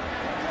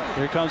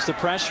 Here comes the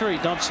pressure. He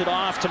dumps it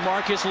off to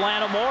Marcus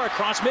Lattimore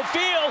across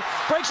midfield.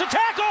 Breaks a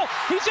tackle.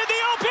 He's in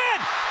the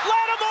open.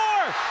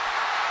 Lattimore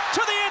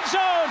to the end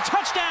zone.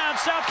 Touchdown,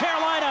 South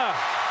Carolina.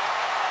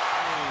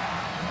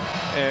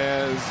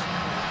 As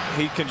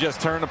he can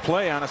just turn a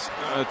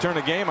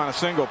game on a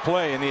single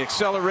play, and the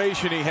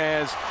acceleration he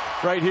has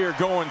right here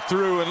going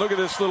through, and look at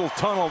this little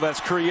tunnel that's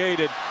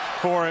created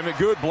for him. A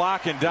good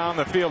blocking down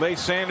the field.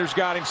 Ace Sanders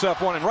got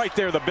himself one, and right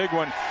there the big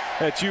one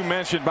that you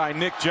mentioned by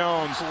Nick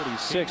Jones.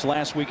 46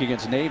 last week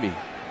against Navy.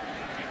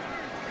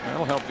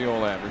 That'll help the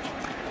old average.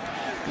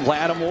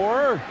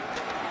 Lattimore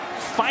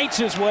fights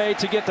his way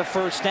to get the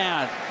first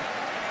down.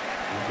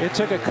 It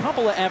took a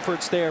couple of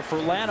efforts there for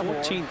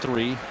Lattimore.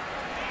 14-3.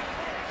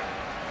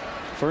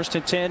 First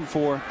and 10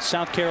 for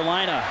South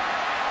Carolina.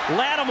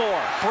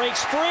 Lattimore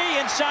breaks free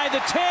inside the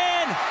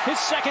 10. His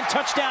second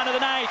touchdown of the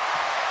night.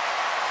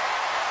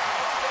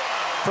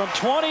 From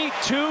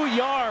 22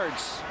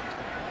 yards.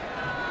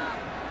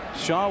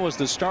 Shaw was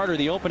the starter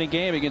the opening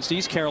game against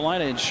East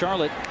Carolina in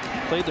Charlotte.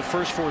 Played the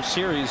first 4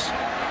 series.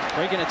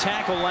 Breaking a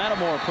tackle,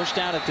 Lattimore pushed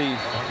out at the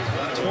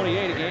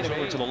 28 again,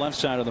 over to the left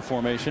side of the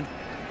formation.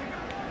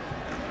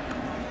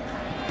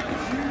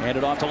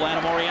 Handed off to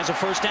Lattimore. He has a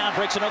first down.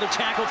 Breaks another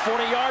tackle,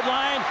 40-yard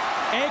line.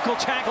 Ankle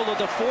tackled at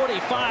the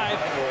 45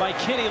 by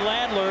Kenny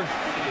Landler.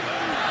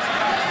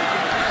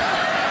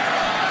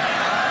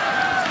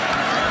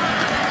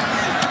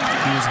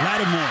 Here's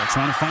Lattimore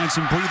trying to find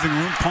some breathing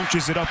room.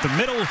 Punches it up the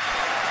middle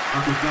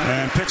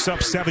and picks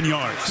up 7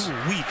 yards.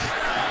 Weak.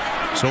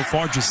 So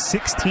far, just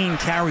 16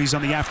 carries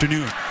on the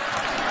afternoon.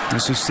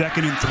 This is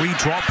 2nd and 3,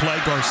 draw play.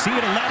 Garcia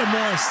to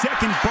Lattimore. A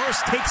second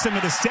burst takes him to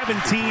the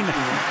 17,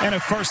 and a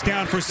first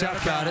down for South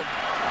Carolina.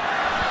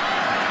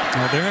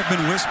 Well, there have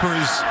been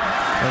whispers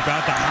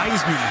about the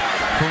Heisman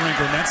for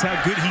Ingram. That's how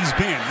good he's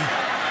been.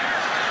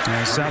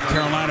 As South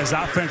Carolina's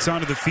offense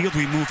onto the field,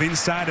 we move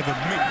inside of a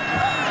minute.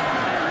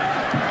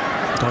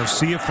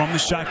 Garcia from the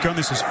shotgun.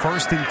 This is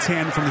 1st and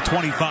 10 from the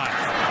 25.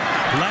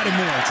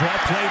 Lattimore, draw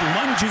play,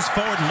 lunges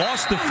forward,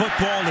 lost the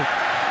football. It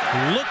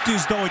looked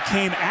as though it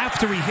came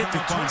after he hit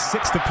the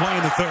 6 to play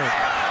in the 3rd.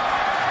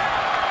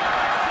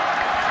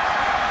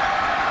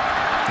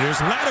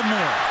 Here's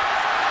Lattimore.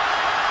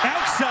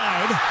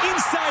 Outside,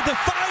 inside the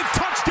 5,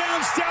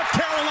 touchdown South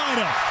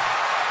Carolina.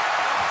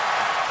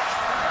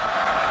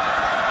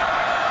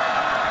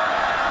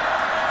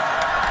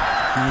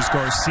 Here's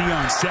Garcia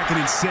on 2nd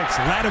and 6.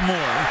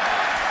 Lattimore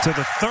to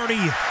the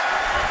 30.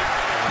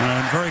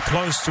 And very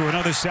close to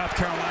another South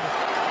Carolina.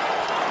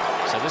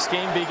 So this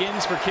game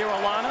begins for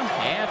Carolina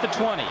at the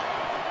 20.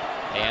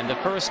 And the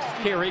first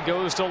carry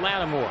goes to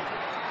Lattimore.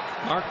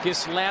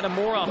 Marcus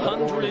Lattimore,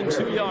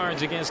 102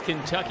 yards against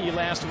Kentucky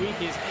last week.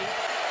 He's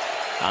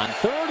on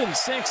 3rd and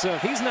 6. So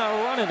if he's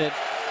not running it,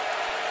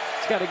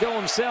 he's got to go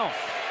himself.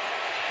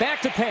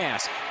 Back to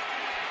pass.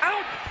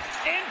 Out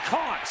and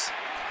caught.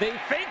 They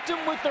faked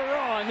him with the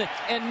run,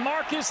 and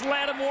Marcus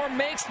Lattimore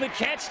makes the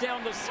catch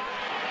down the side.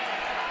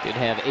 Did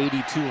have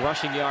 82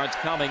 rushing yards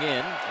coming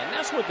in, and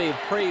that's what they've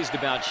praised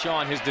about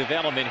Sean, his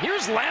development.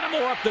 Here's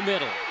Lattimore up the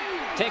middle.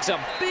 Takes a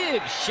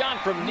big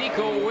shot from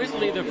Nico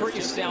Whitley, the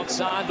priest,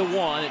 outside the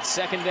 1. It's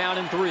 2nd down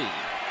and 3.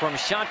 From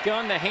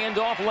shotgun, the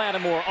handoff,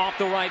 Lattimore off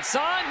the right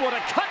side. What a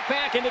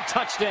cutback and a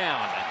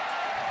touchdown.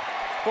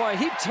 Boy,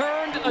 he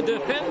turned a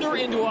defender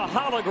into a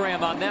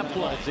hologram on that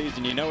play.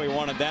 Season, you know he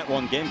wanted that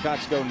one.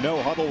 Gamecocks go no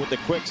huddle with the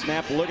quick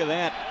snap. Look at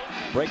that.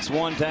 Breaks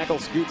one tackle,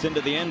 scoots into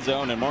the end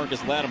zone, and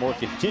Marcus Lattimore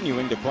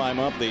continuing to climb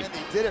up the. He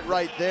did it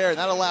right there, and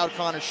that allowed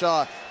Connor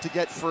Shaw to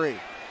get free.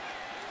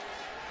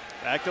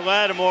 Back to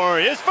Lattimore.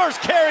 His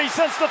first carry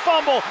since the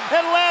fumble,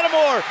 and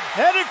Lattimore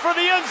headed for the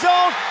end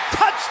zone.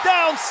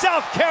 Touchdown,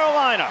 South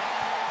Carolina.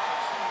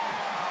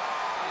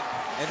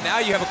 And now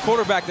you have a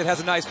quarterback that has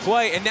a nice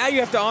play, and now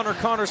you have to honor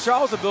Connor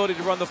Shaw's ability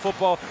to run the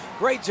football.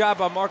 Great job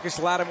by Marcus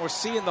Lattimore,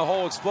 seeing the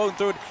hole, exploding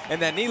through it, and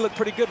that knee looked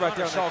pretty good right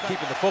there. Shaw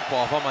keeping the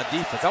football if I'm on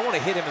defense. I want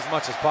to hit him as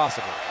much as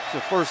possible. It's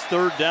the first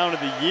 3rd down of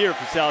the year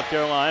for South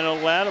Carolina.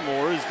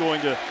 Lattimore is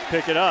going to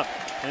pick it up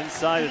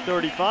inside the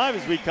 35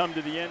 as we come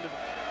to the end of.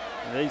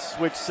 They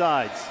switch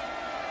sides.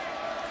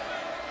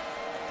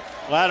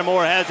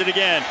 Lattimore has it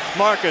again.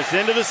 Marcus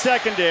into the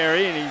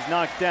secondary, and he's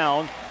knocked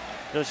down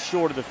just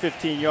short of the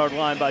 15-yard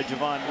line by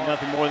Javon.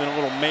 Nothing more than a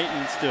little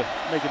maintenance to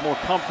make it more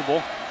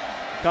comfortable.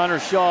 Connor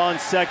Shaw on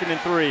 2nd and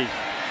 3.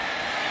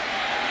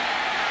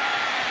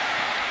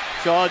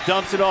 Shaw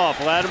dumps it off.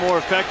 Lattimore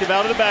effective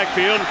out of the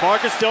backfield.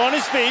 Marcus still on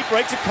his feet,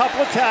 breaks a couple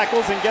of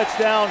tackles and gets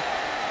down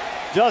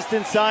just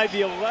inside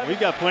the 11. We've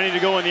got plenty to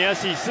go in the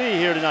SEC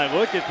here tonight.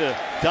 Look at the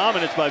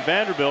dominance by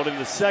Vanderbilt in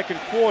the second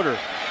quarter.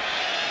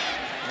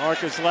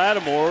 Marcus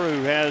Lattimore,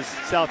 who has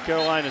South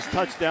Carolina's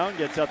touchdown,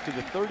 gets up to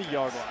the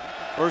 30-yard line.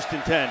 1st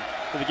and 10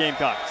 for the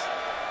Gamecocks.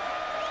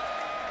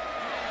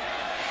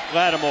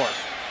 Lattimore.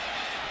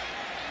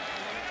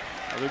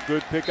 Another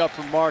good pickup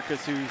from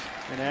Marcus, who's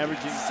been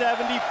averaging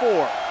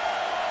 74.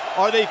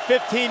 Are they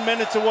 15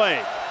 minutes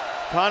away?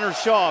 Connor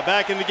Shaw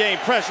back in the game.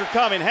 Pressure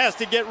coming. Has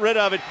to get rid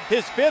of it.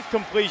 His 5th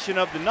completion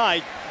of the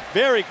night.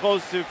 Very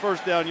close to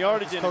first down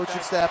yardage. His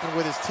coaching staff and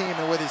with his team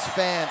and with his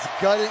fans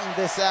gutting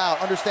this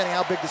out, understanding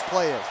how big this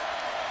play is.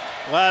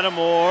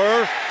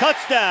 Lattimore.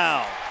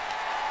 Touchdown.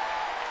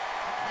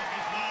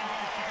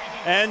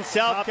 And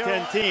South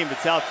 10 team, but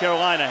South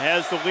Carolina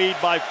has the lead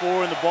by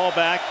 4 and the ball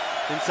back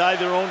inside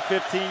their own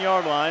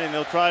 15-yard line, and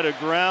they'll try to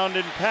ground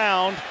and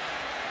pound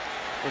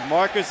with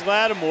Marcus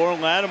Lattimore.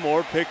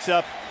 Lattimore picks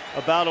up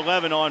about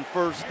 11 on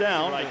 1st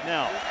down right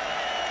now.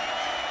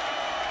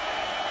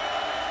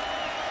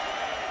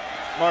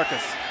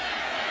 Marcus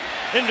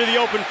into the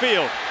open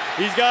field.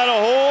 He's got a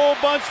whole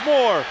bunch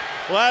more.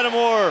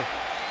 Lattimore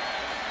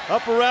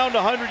up around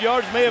 100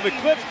 yards, may have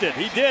eclipsed it.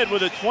 He did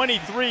with a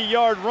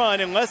 23-yard run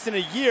in less than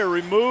a year,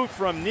 removed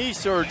from knee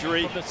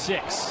surgery. From the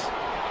 6.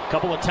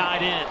 Couple of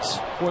tight ends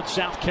for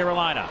South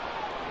Carolina.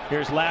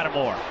 Here's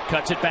Lattimore,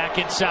 cuts it back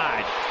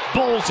inside,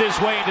 bulls his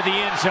way into the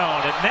end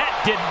zone, and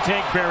that didn't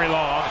take very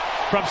long.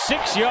 From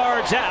 6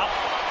 yards out,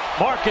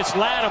 Marcus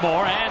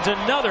Lattimore adds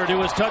another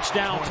to his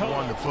touchdown total.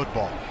 On the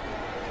football.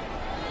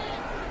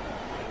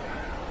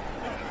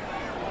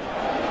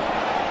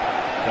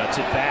 Cuts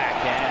it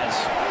back as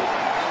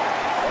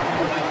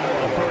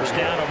a 1st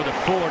down over the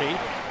 40.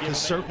 To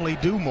certainly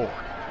do more.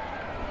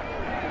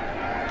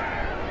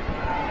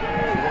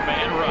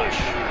 4-man rush.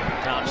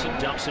 Thompson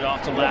dumps it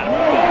off to Lattimore.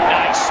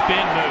 Nice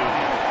spin move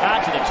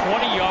out to the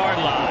 20-yard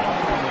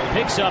line.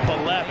 Picks up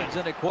 11. He's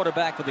in a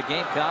quarterback for the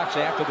Gamecocks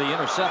after the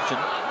interception.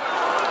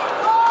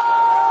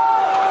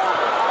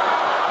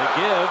 The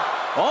give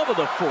over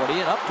the 40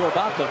 and up to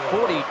about the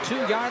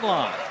 42-yard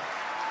line.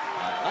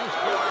 Nice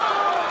hit.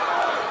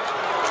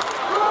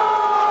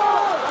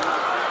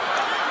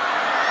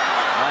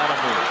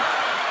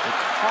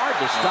 Hard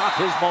to stop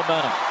his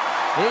momentum.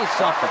 He's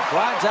something.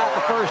 Rides out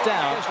the 1st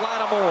down. Here's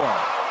Lattimore.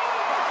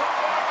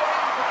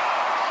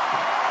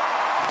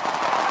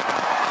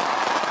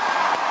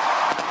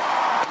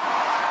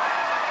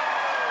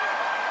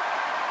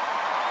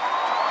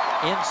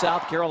 In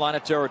South Carolina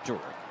territory.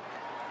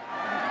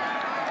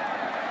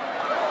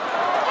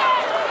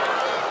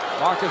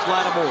 Marcus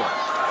Lattimore.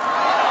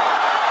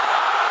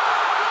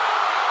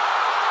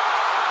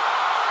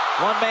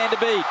 One man to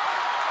beat.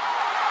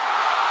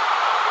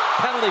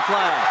 Penalty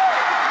flag.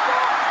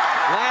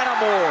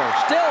 Lattimore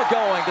still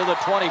going to the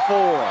 24.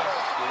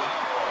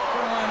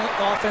 Carolina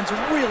offense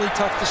really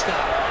tough to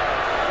stop.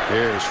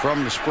 Here's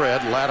from the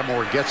spread.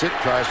 Lattimore gets it,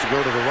 tries to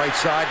go to the right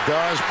side,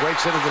 does,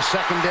 breaks into the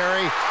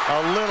secondary,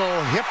 a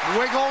little hip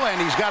wiggle,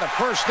 and he's got a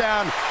 1st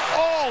down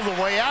all the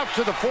way out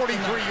to the 43.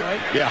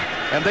 Right? Yeah,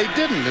 and they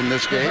didn't in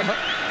this game.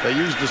 They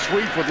used the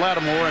sweep with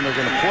Lattimore, and they're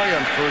going to play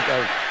on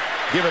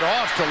give it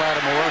off to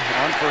Lattimore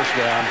on 1st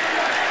down.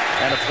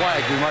 And a flag.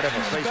 We might have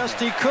a face. Best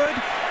he could.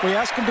 We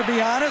asked him to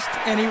be honest,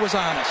 and he was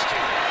honest.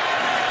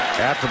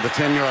 After the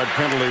 10-yard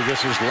penalty,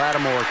 this is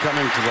Lattimore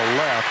coming to the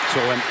left.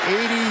 So an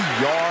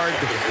 80-yard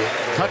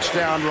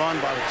touchdown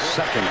run by the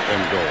 2nd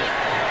and goal.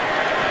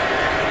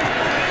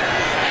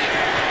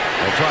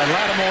 They'll try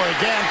Lattimore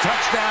again.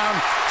 Touchdown,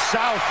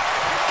 South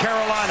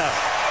Carolina.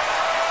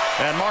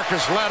 And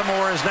Marcus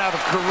Lattimore is now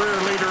the career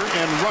leader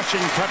in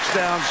rushing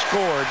touchdowns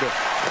scored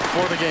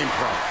for the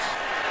Gamecocks.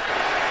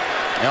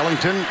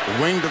 Ellington,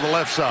 wing to the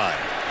left side.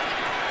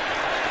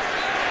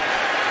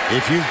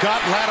 If you've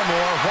got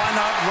Lattimore, why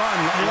not run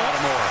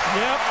Lattimore?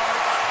 Yep.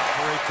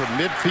 Break from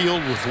midfield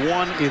with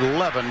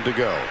 1:11 to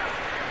go.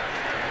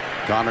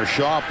 Connor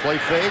Shaw, play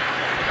fake.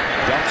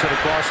 Dumps it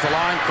across the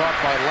line, caught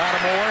by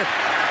Lattimore.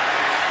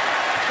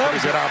 That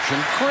was Pretty good option.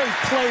 Great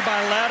play by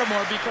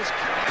Lattimore because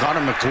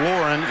Connor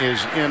McLaurin is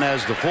in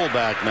as the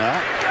fullback now.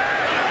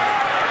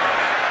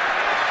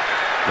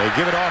 They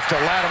give it off to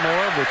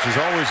Lattimore, which is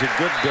always a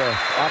good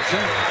option.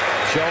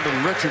 Sheldon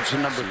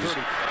Richardson, number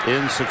 30,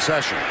 in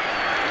succession.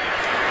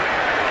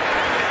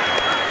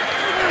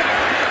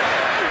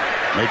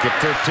 Make it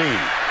 13.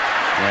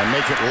 And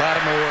make it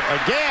Lattimore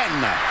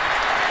again.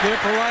 Get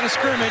up the line of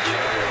scrimmage.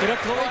 Get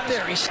up right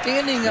there. He's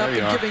standing up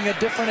and giving a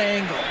different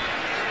angle.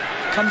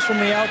 Comes from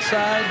the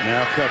outside.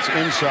 Now cuts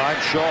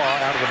inside. Shaw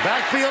out of the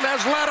backfield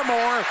has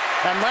Lattimore.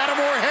 And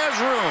Lattimore has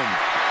room.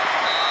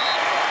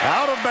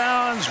 Out of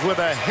bounds with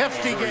a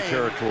hefty game.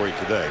 Territory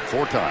today.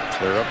 4 times.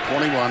 They're up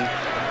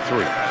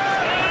 21-3.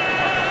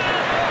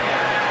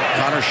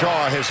 Connor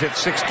Shaw has hit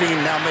 16,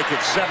 now make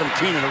it 17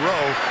 in a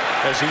row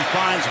as he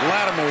finds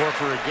Lattimore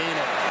for a gain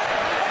of...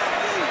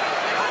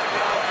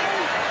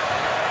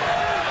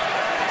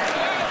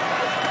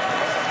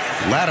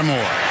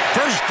 Lattimore,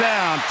 first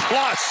down,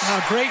 plus.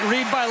 Great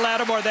read by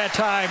Lattimore that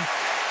time.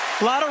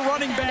 A lot of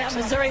running backs.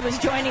 Missouri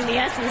was joining the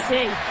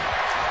SEC.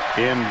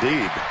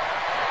 Indeed.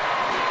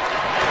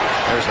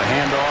 There's the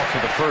handoff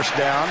for the first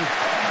down.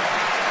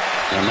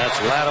 And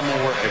that's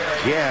Lattimore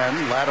again.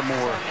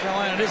 Lattimore.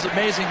 Carolina, it is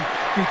amazing.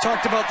 We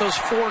talked about those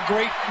 4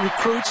 great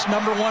recruits.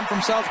 Number 1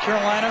 from South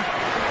Carolina.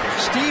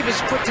 Steve has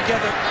put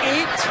together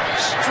 8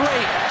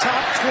 straight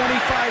top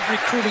 25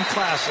 recruiting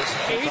classes.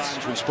 8.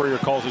 When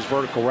Spurrier calls his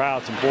vertical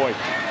routes, and boy,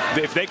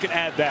 if they can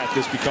add that,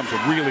 this becomes a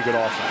really good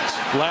offense.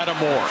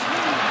 Lattimore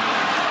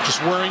just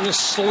wearing a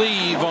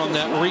sleeve on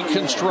that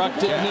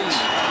reconstructed knee.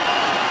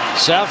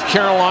 South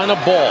Carolina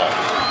ball.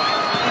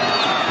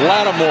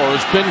 Lattimore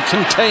has been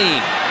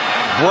contained.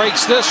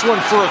 Breaks this one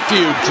for a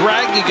few,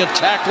 dragging a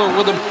tackler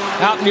with him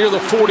out near the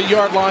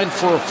 40-yard line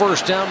for a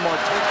first down.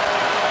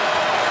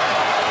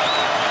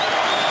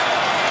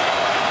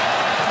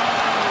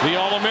 The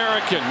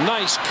All-American,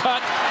 nice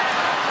cut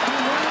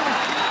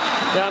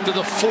down to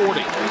the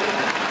 40.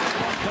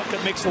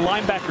 That makes the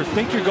linebacker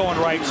think you're going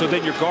right, so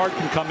then your guard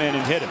can come in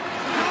and hit him.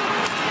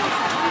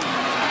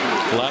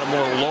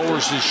 Lattimore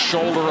lowers his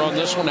shoulder on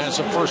this one, has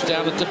a first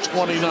down at the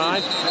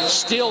 29.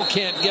 Still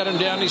can't get him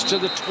down. He's to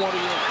the 20.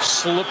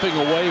 Slipping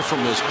away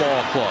from this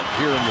ball club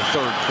here in the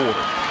third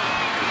quarter.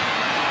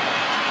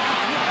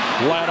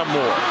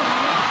 Lattimore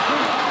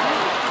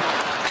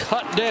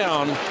cut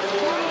down.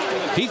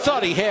 He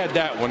thought he had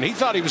that one. He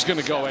thought he was going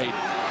to go 8.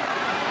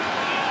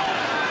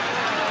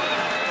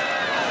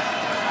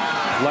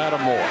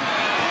 Lattimore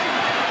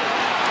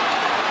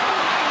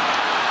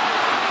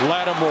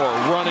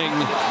running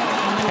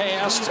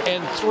past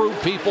and through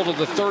people to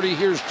the 30.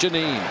 Here's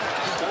Janine.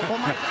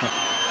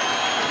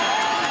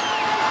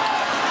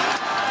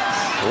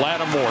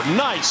 Lattimore,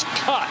 nice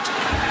cut.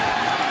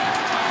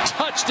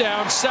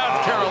 Touchdown,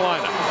 South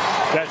Carolina.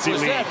 That's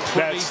elite.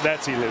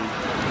 That's elite.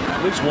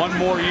 At least one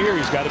more year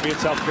he's got to be at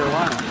South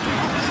Carolina.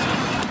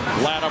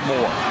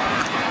 Lattimore.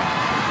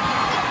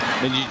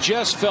 And you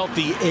just felt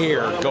the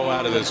air go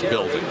out of this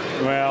building.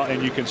 Well,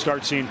 and you can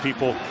start seeing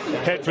people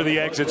head for the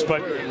exits,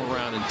 but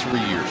around in 3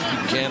 years, you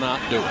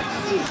cannot do it.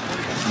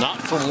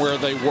 Not from where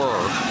they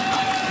were.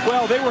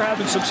 Well, they were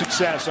having some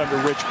success under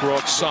Rich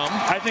Brooks. Some.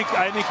 I think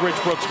Rich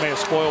Brooks may have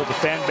spoiled the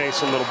fan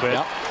base a little bit.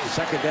 Yep.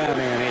 Second down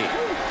and 8.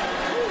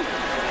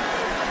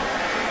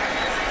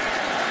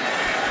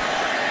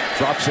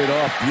 Drops it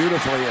off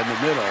beautifully in the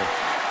middle,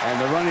 and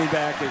the running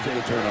back is a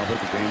turnover.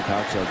 The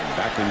Gamecocks are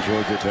back in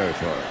Georgia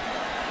territory.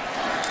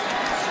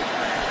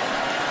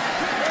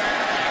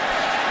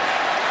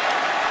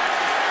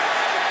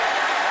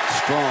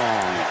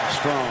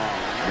 Strong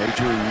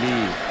major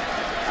knee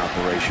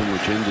operation,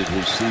 which ended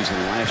his season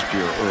last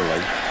year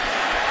early.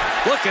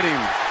 Look at him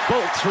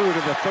bolt through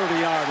to the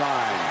 30-yard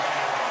line.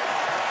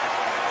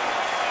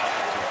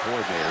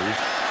 Coordinators,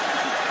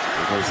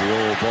 because the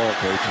old ball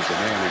coach is the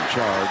man in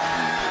charge.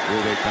 And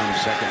here they come,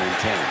 2nd and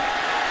 10.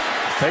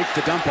 Fake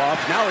the dump off.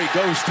 Now he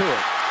goes to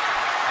it.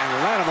 And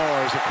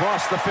Lattimore is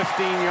across the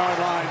 15-yard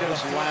line.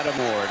 That's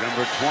Lattimore,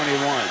 number 21.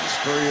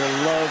 Spurrier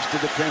loves to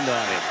depend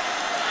on him.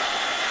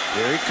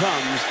 Here he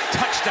comes.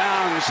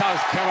 Touchdown, South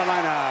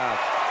Carolina.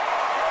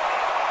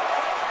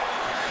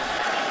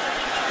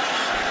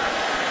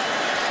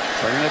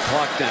 Bringing the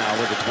clock down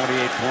with a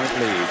 28-point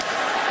lead.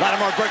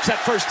 Lattimore breaks that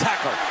first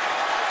tackle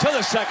to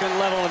the second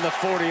level in the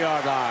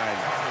 40-yard line.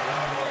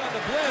 The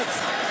blitz,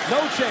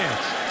 no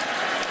chance.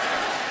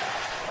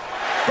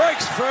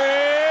 Breaks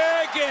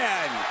free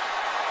again.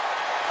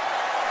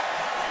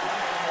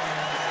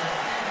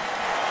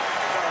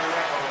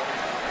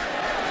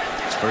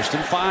 It's 1st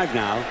and 5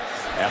 now.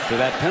 After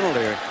that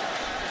penalty.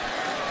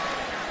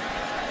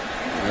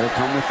 They'll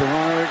come with the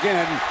runner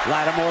again.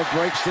 Lattimore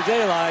breaks the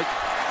daylight.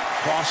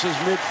 Crosses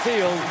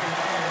midfield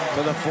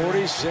to the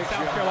 46.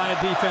 South Carolina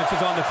defense is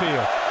on the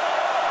field.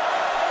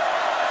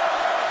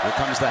 Here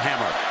comes the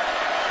hammer.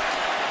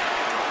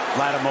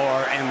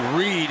 Lattimore and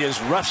Reed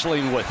is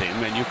wrestling with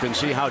him, and you can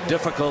see how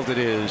difficult it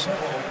is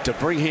to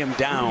bring him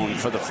down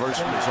for the first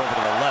one. Over to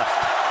the left.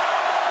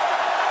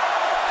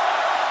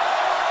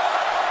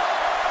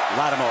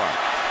 Lattimore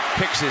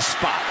picks his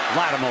spot.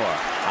 Lattimore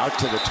out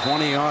to the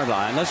 20-yard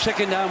line. Let's check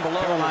it down below.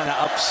 Carolina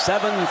up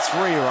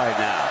 7-3 right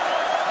now.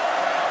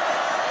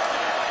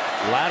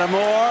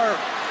 Lattimore,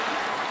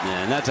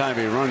 and that time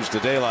he runs to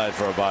daylight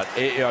for about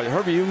 8 yards.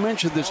 Herbie, you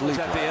mentioned this lead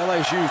at the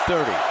LSU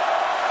 30.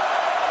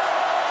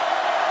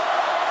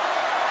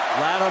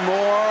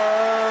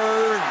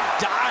 Lattimore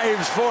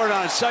dives for it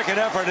on second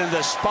effort, and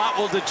the spot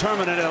will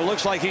determine it. It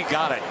looks like he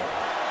got it.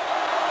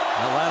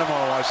 Now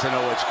Lattimore wants to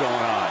know what's going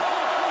on.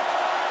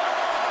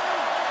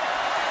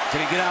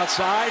 Can he get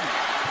outside?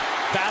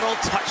 Battle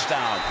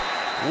touchdown.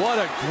 What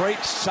a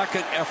great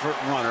second effort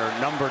runner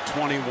number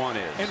 21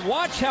 is. And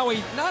watch how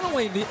he not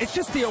only, it's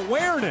just the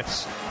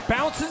awareness.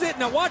 Bounces it.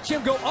 Now watch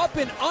him go up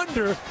and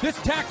under this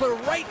tackler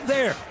right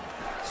there.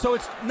 So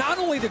it's not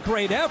only the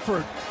great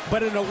effort,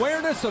 but an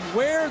awareness of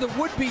where the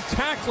would-be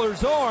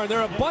tacklers are. There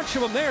are a bunch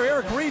of them there.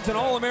 Eric Reed's an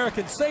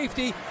All-American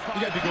safety.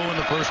 You got to go in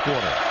the first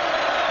quarter.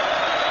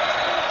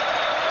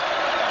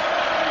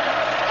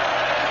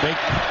 Take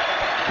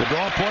the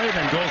draw play,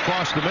 then go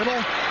across the middle,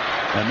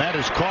 and that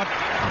is caught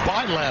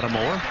by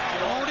Lattimore.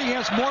 Already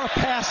has more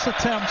pass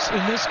attempts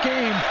in this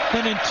game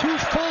than in 2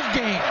 full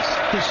games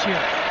this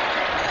year.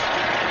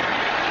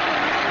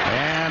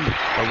 And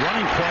a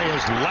running play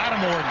as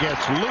Lattimore gets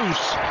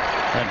loose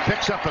and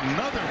picks up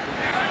another.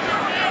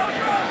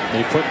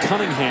 They put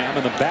Cunningham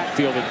in the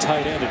backfield at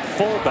tight end and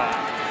fullback.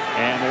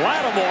 And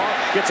Lattimore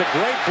gets a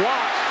great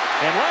block.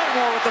 And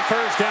Lattimore with the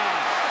first down.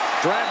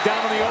 Dragged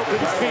down on the open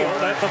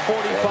field at the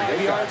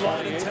 45-yard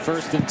line.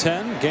 First and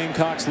 10.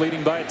 Gamecocks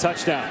leading by a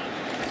touchdown.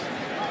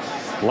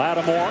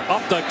 Lattimore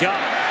up the gut.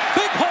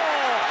 Big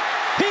hole.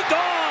 He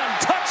gone.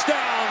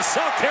 Touchdown,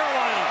 South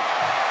Carolina.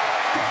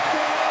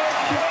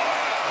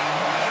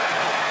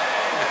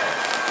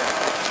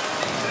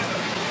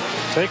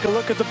 Take a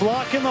look at the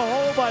block in the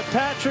hole by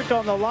Patrick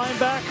on the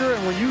linebacker.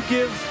 And when you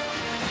give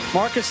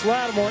Marcus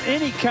Lattimore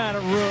any kind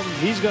of room,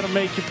 he's going to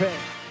make you pay.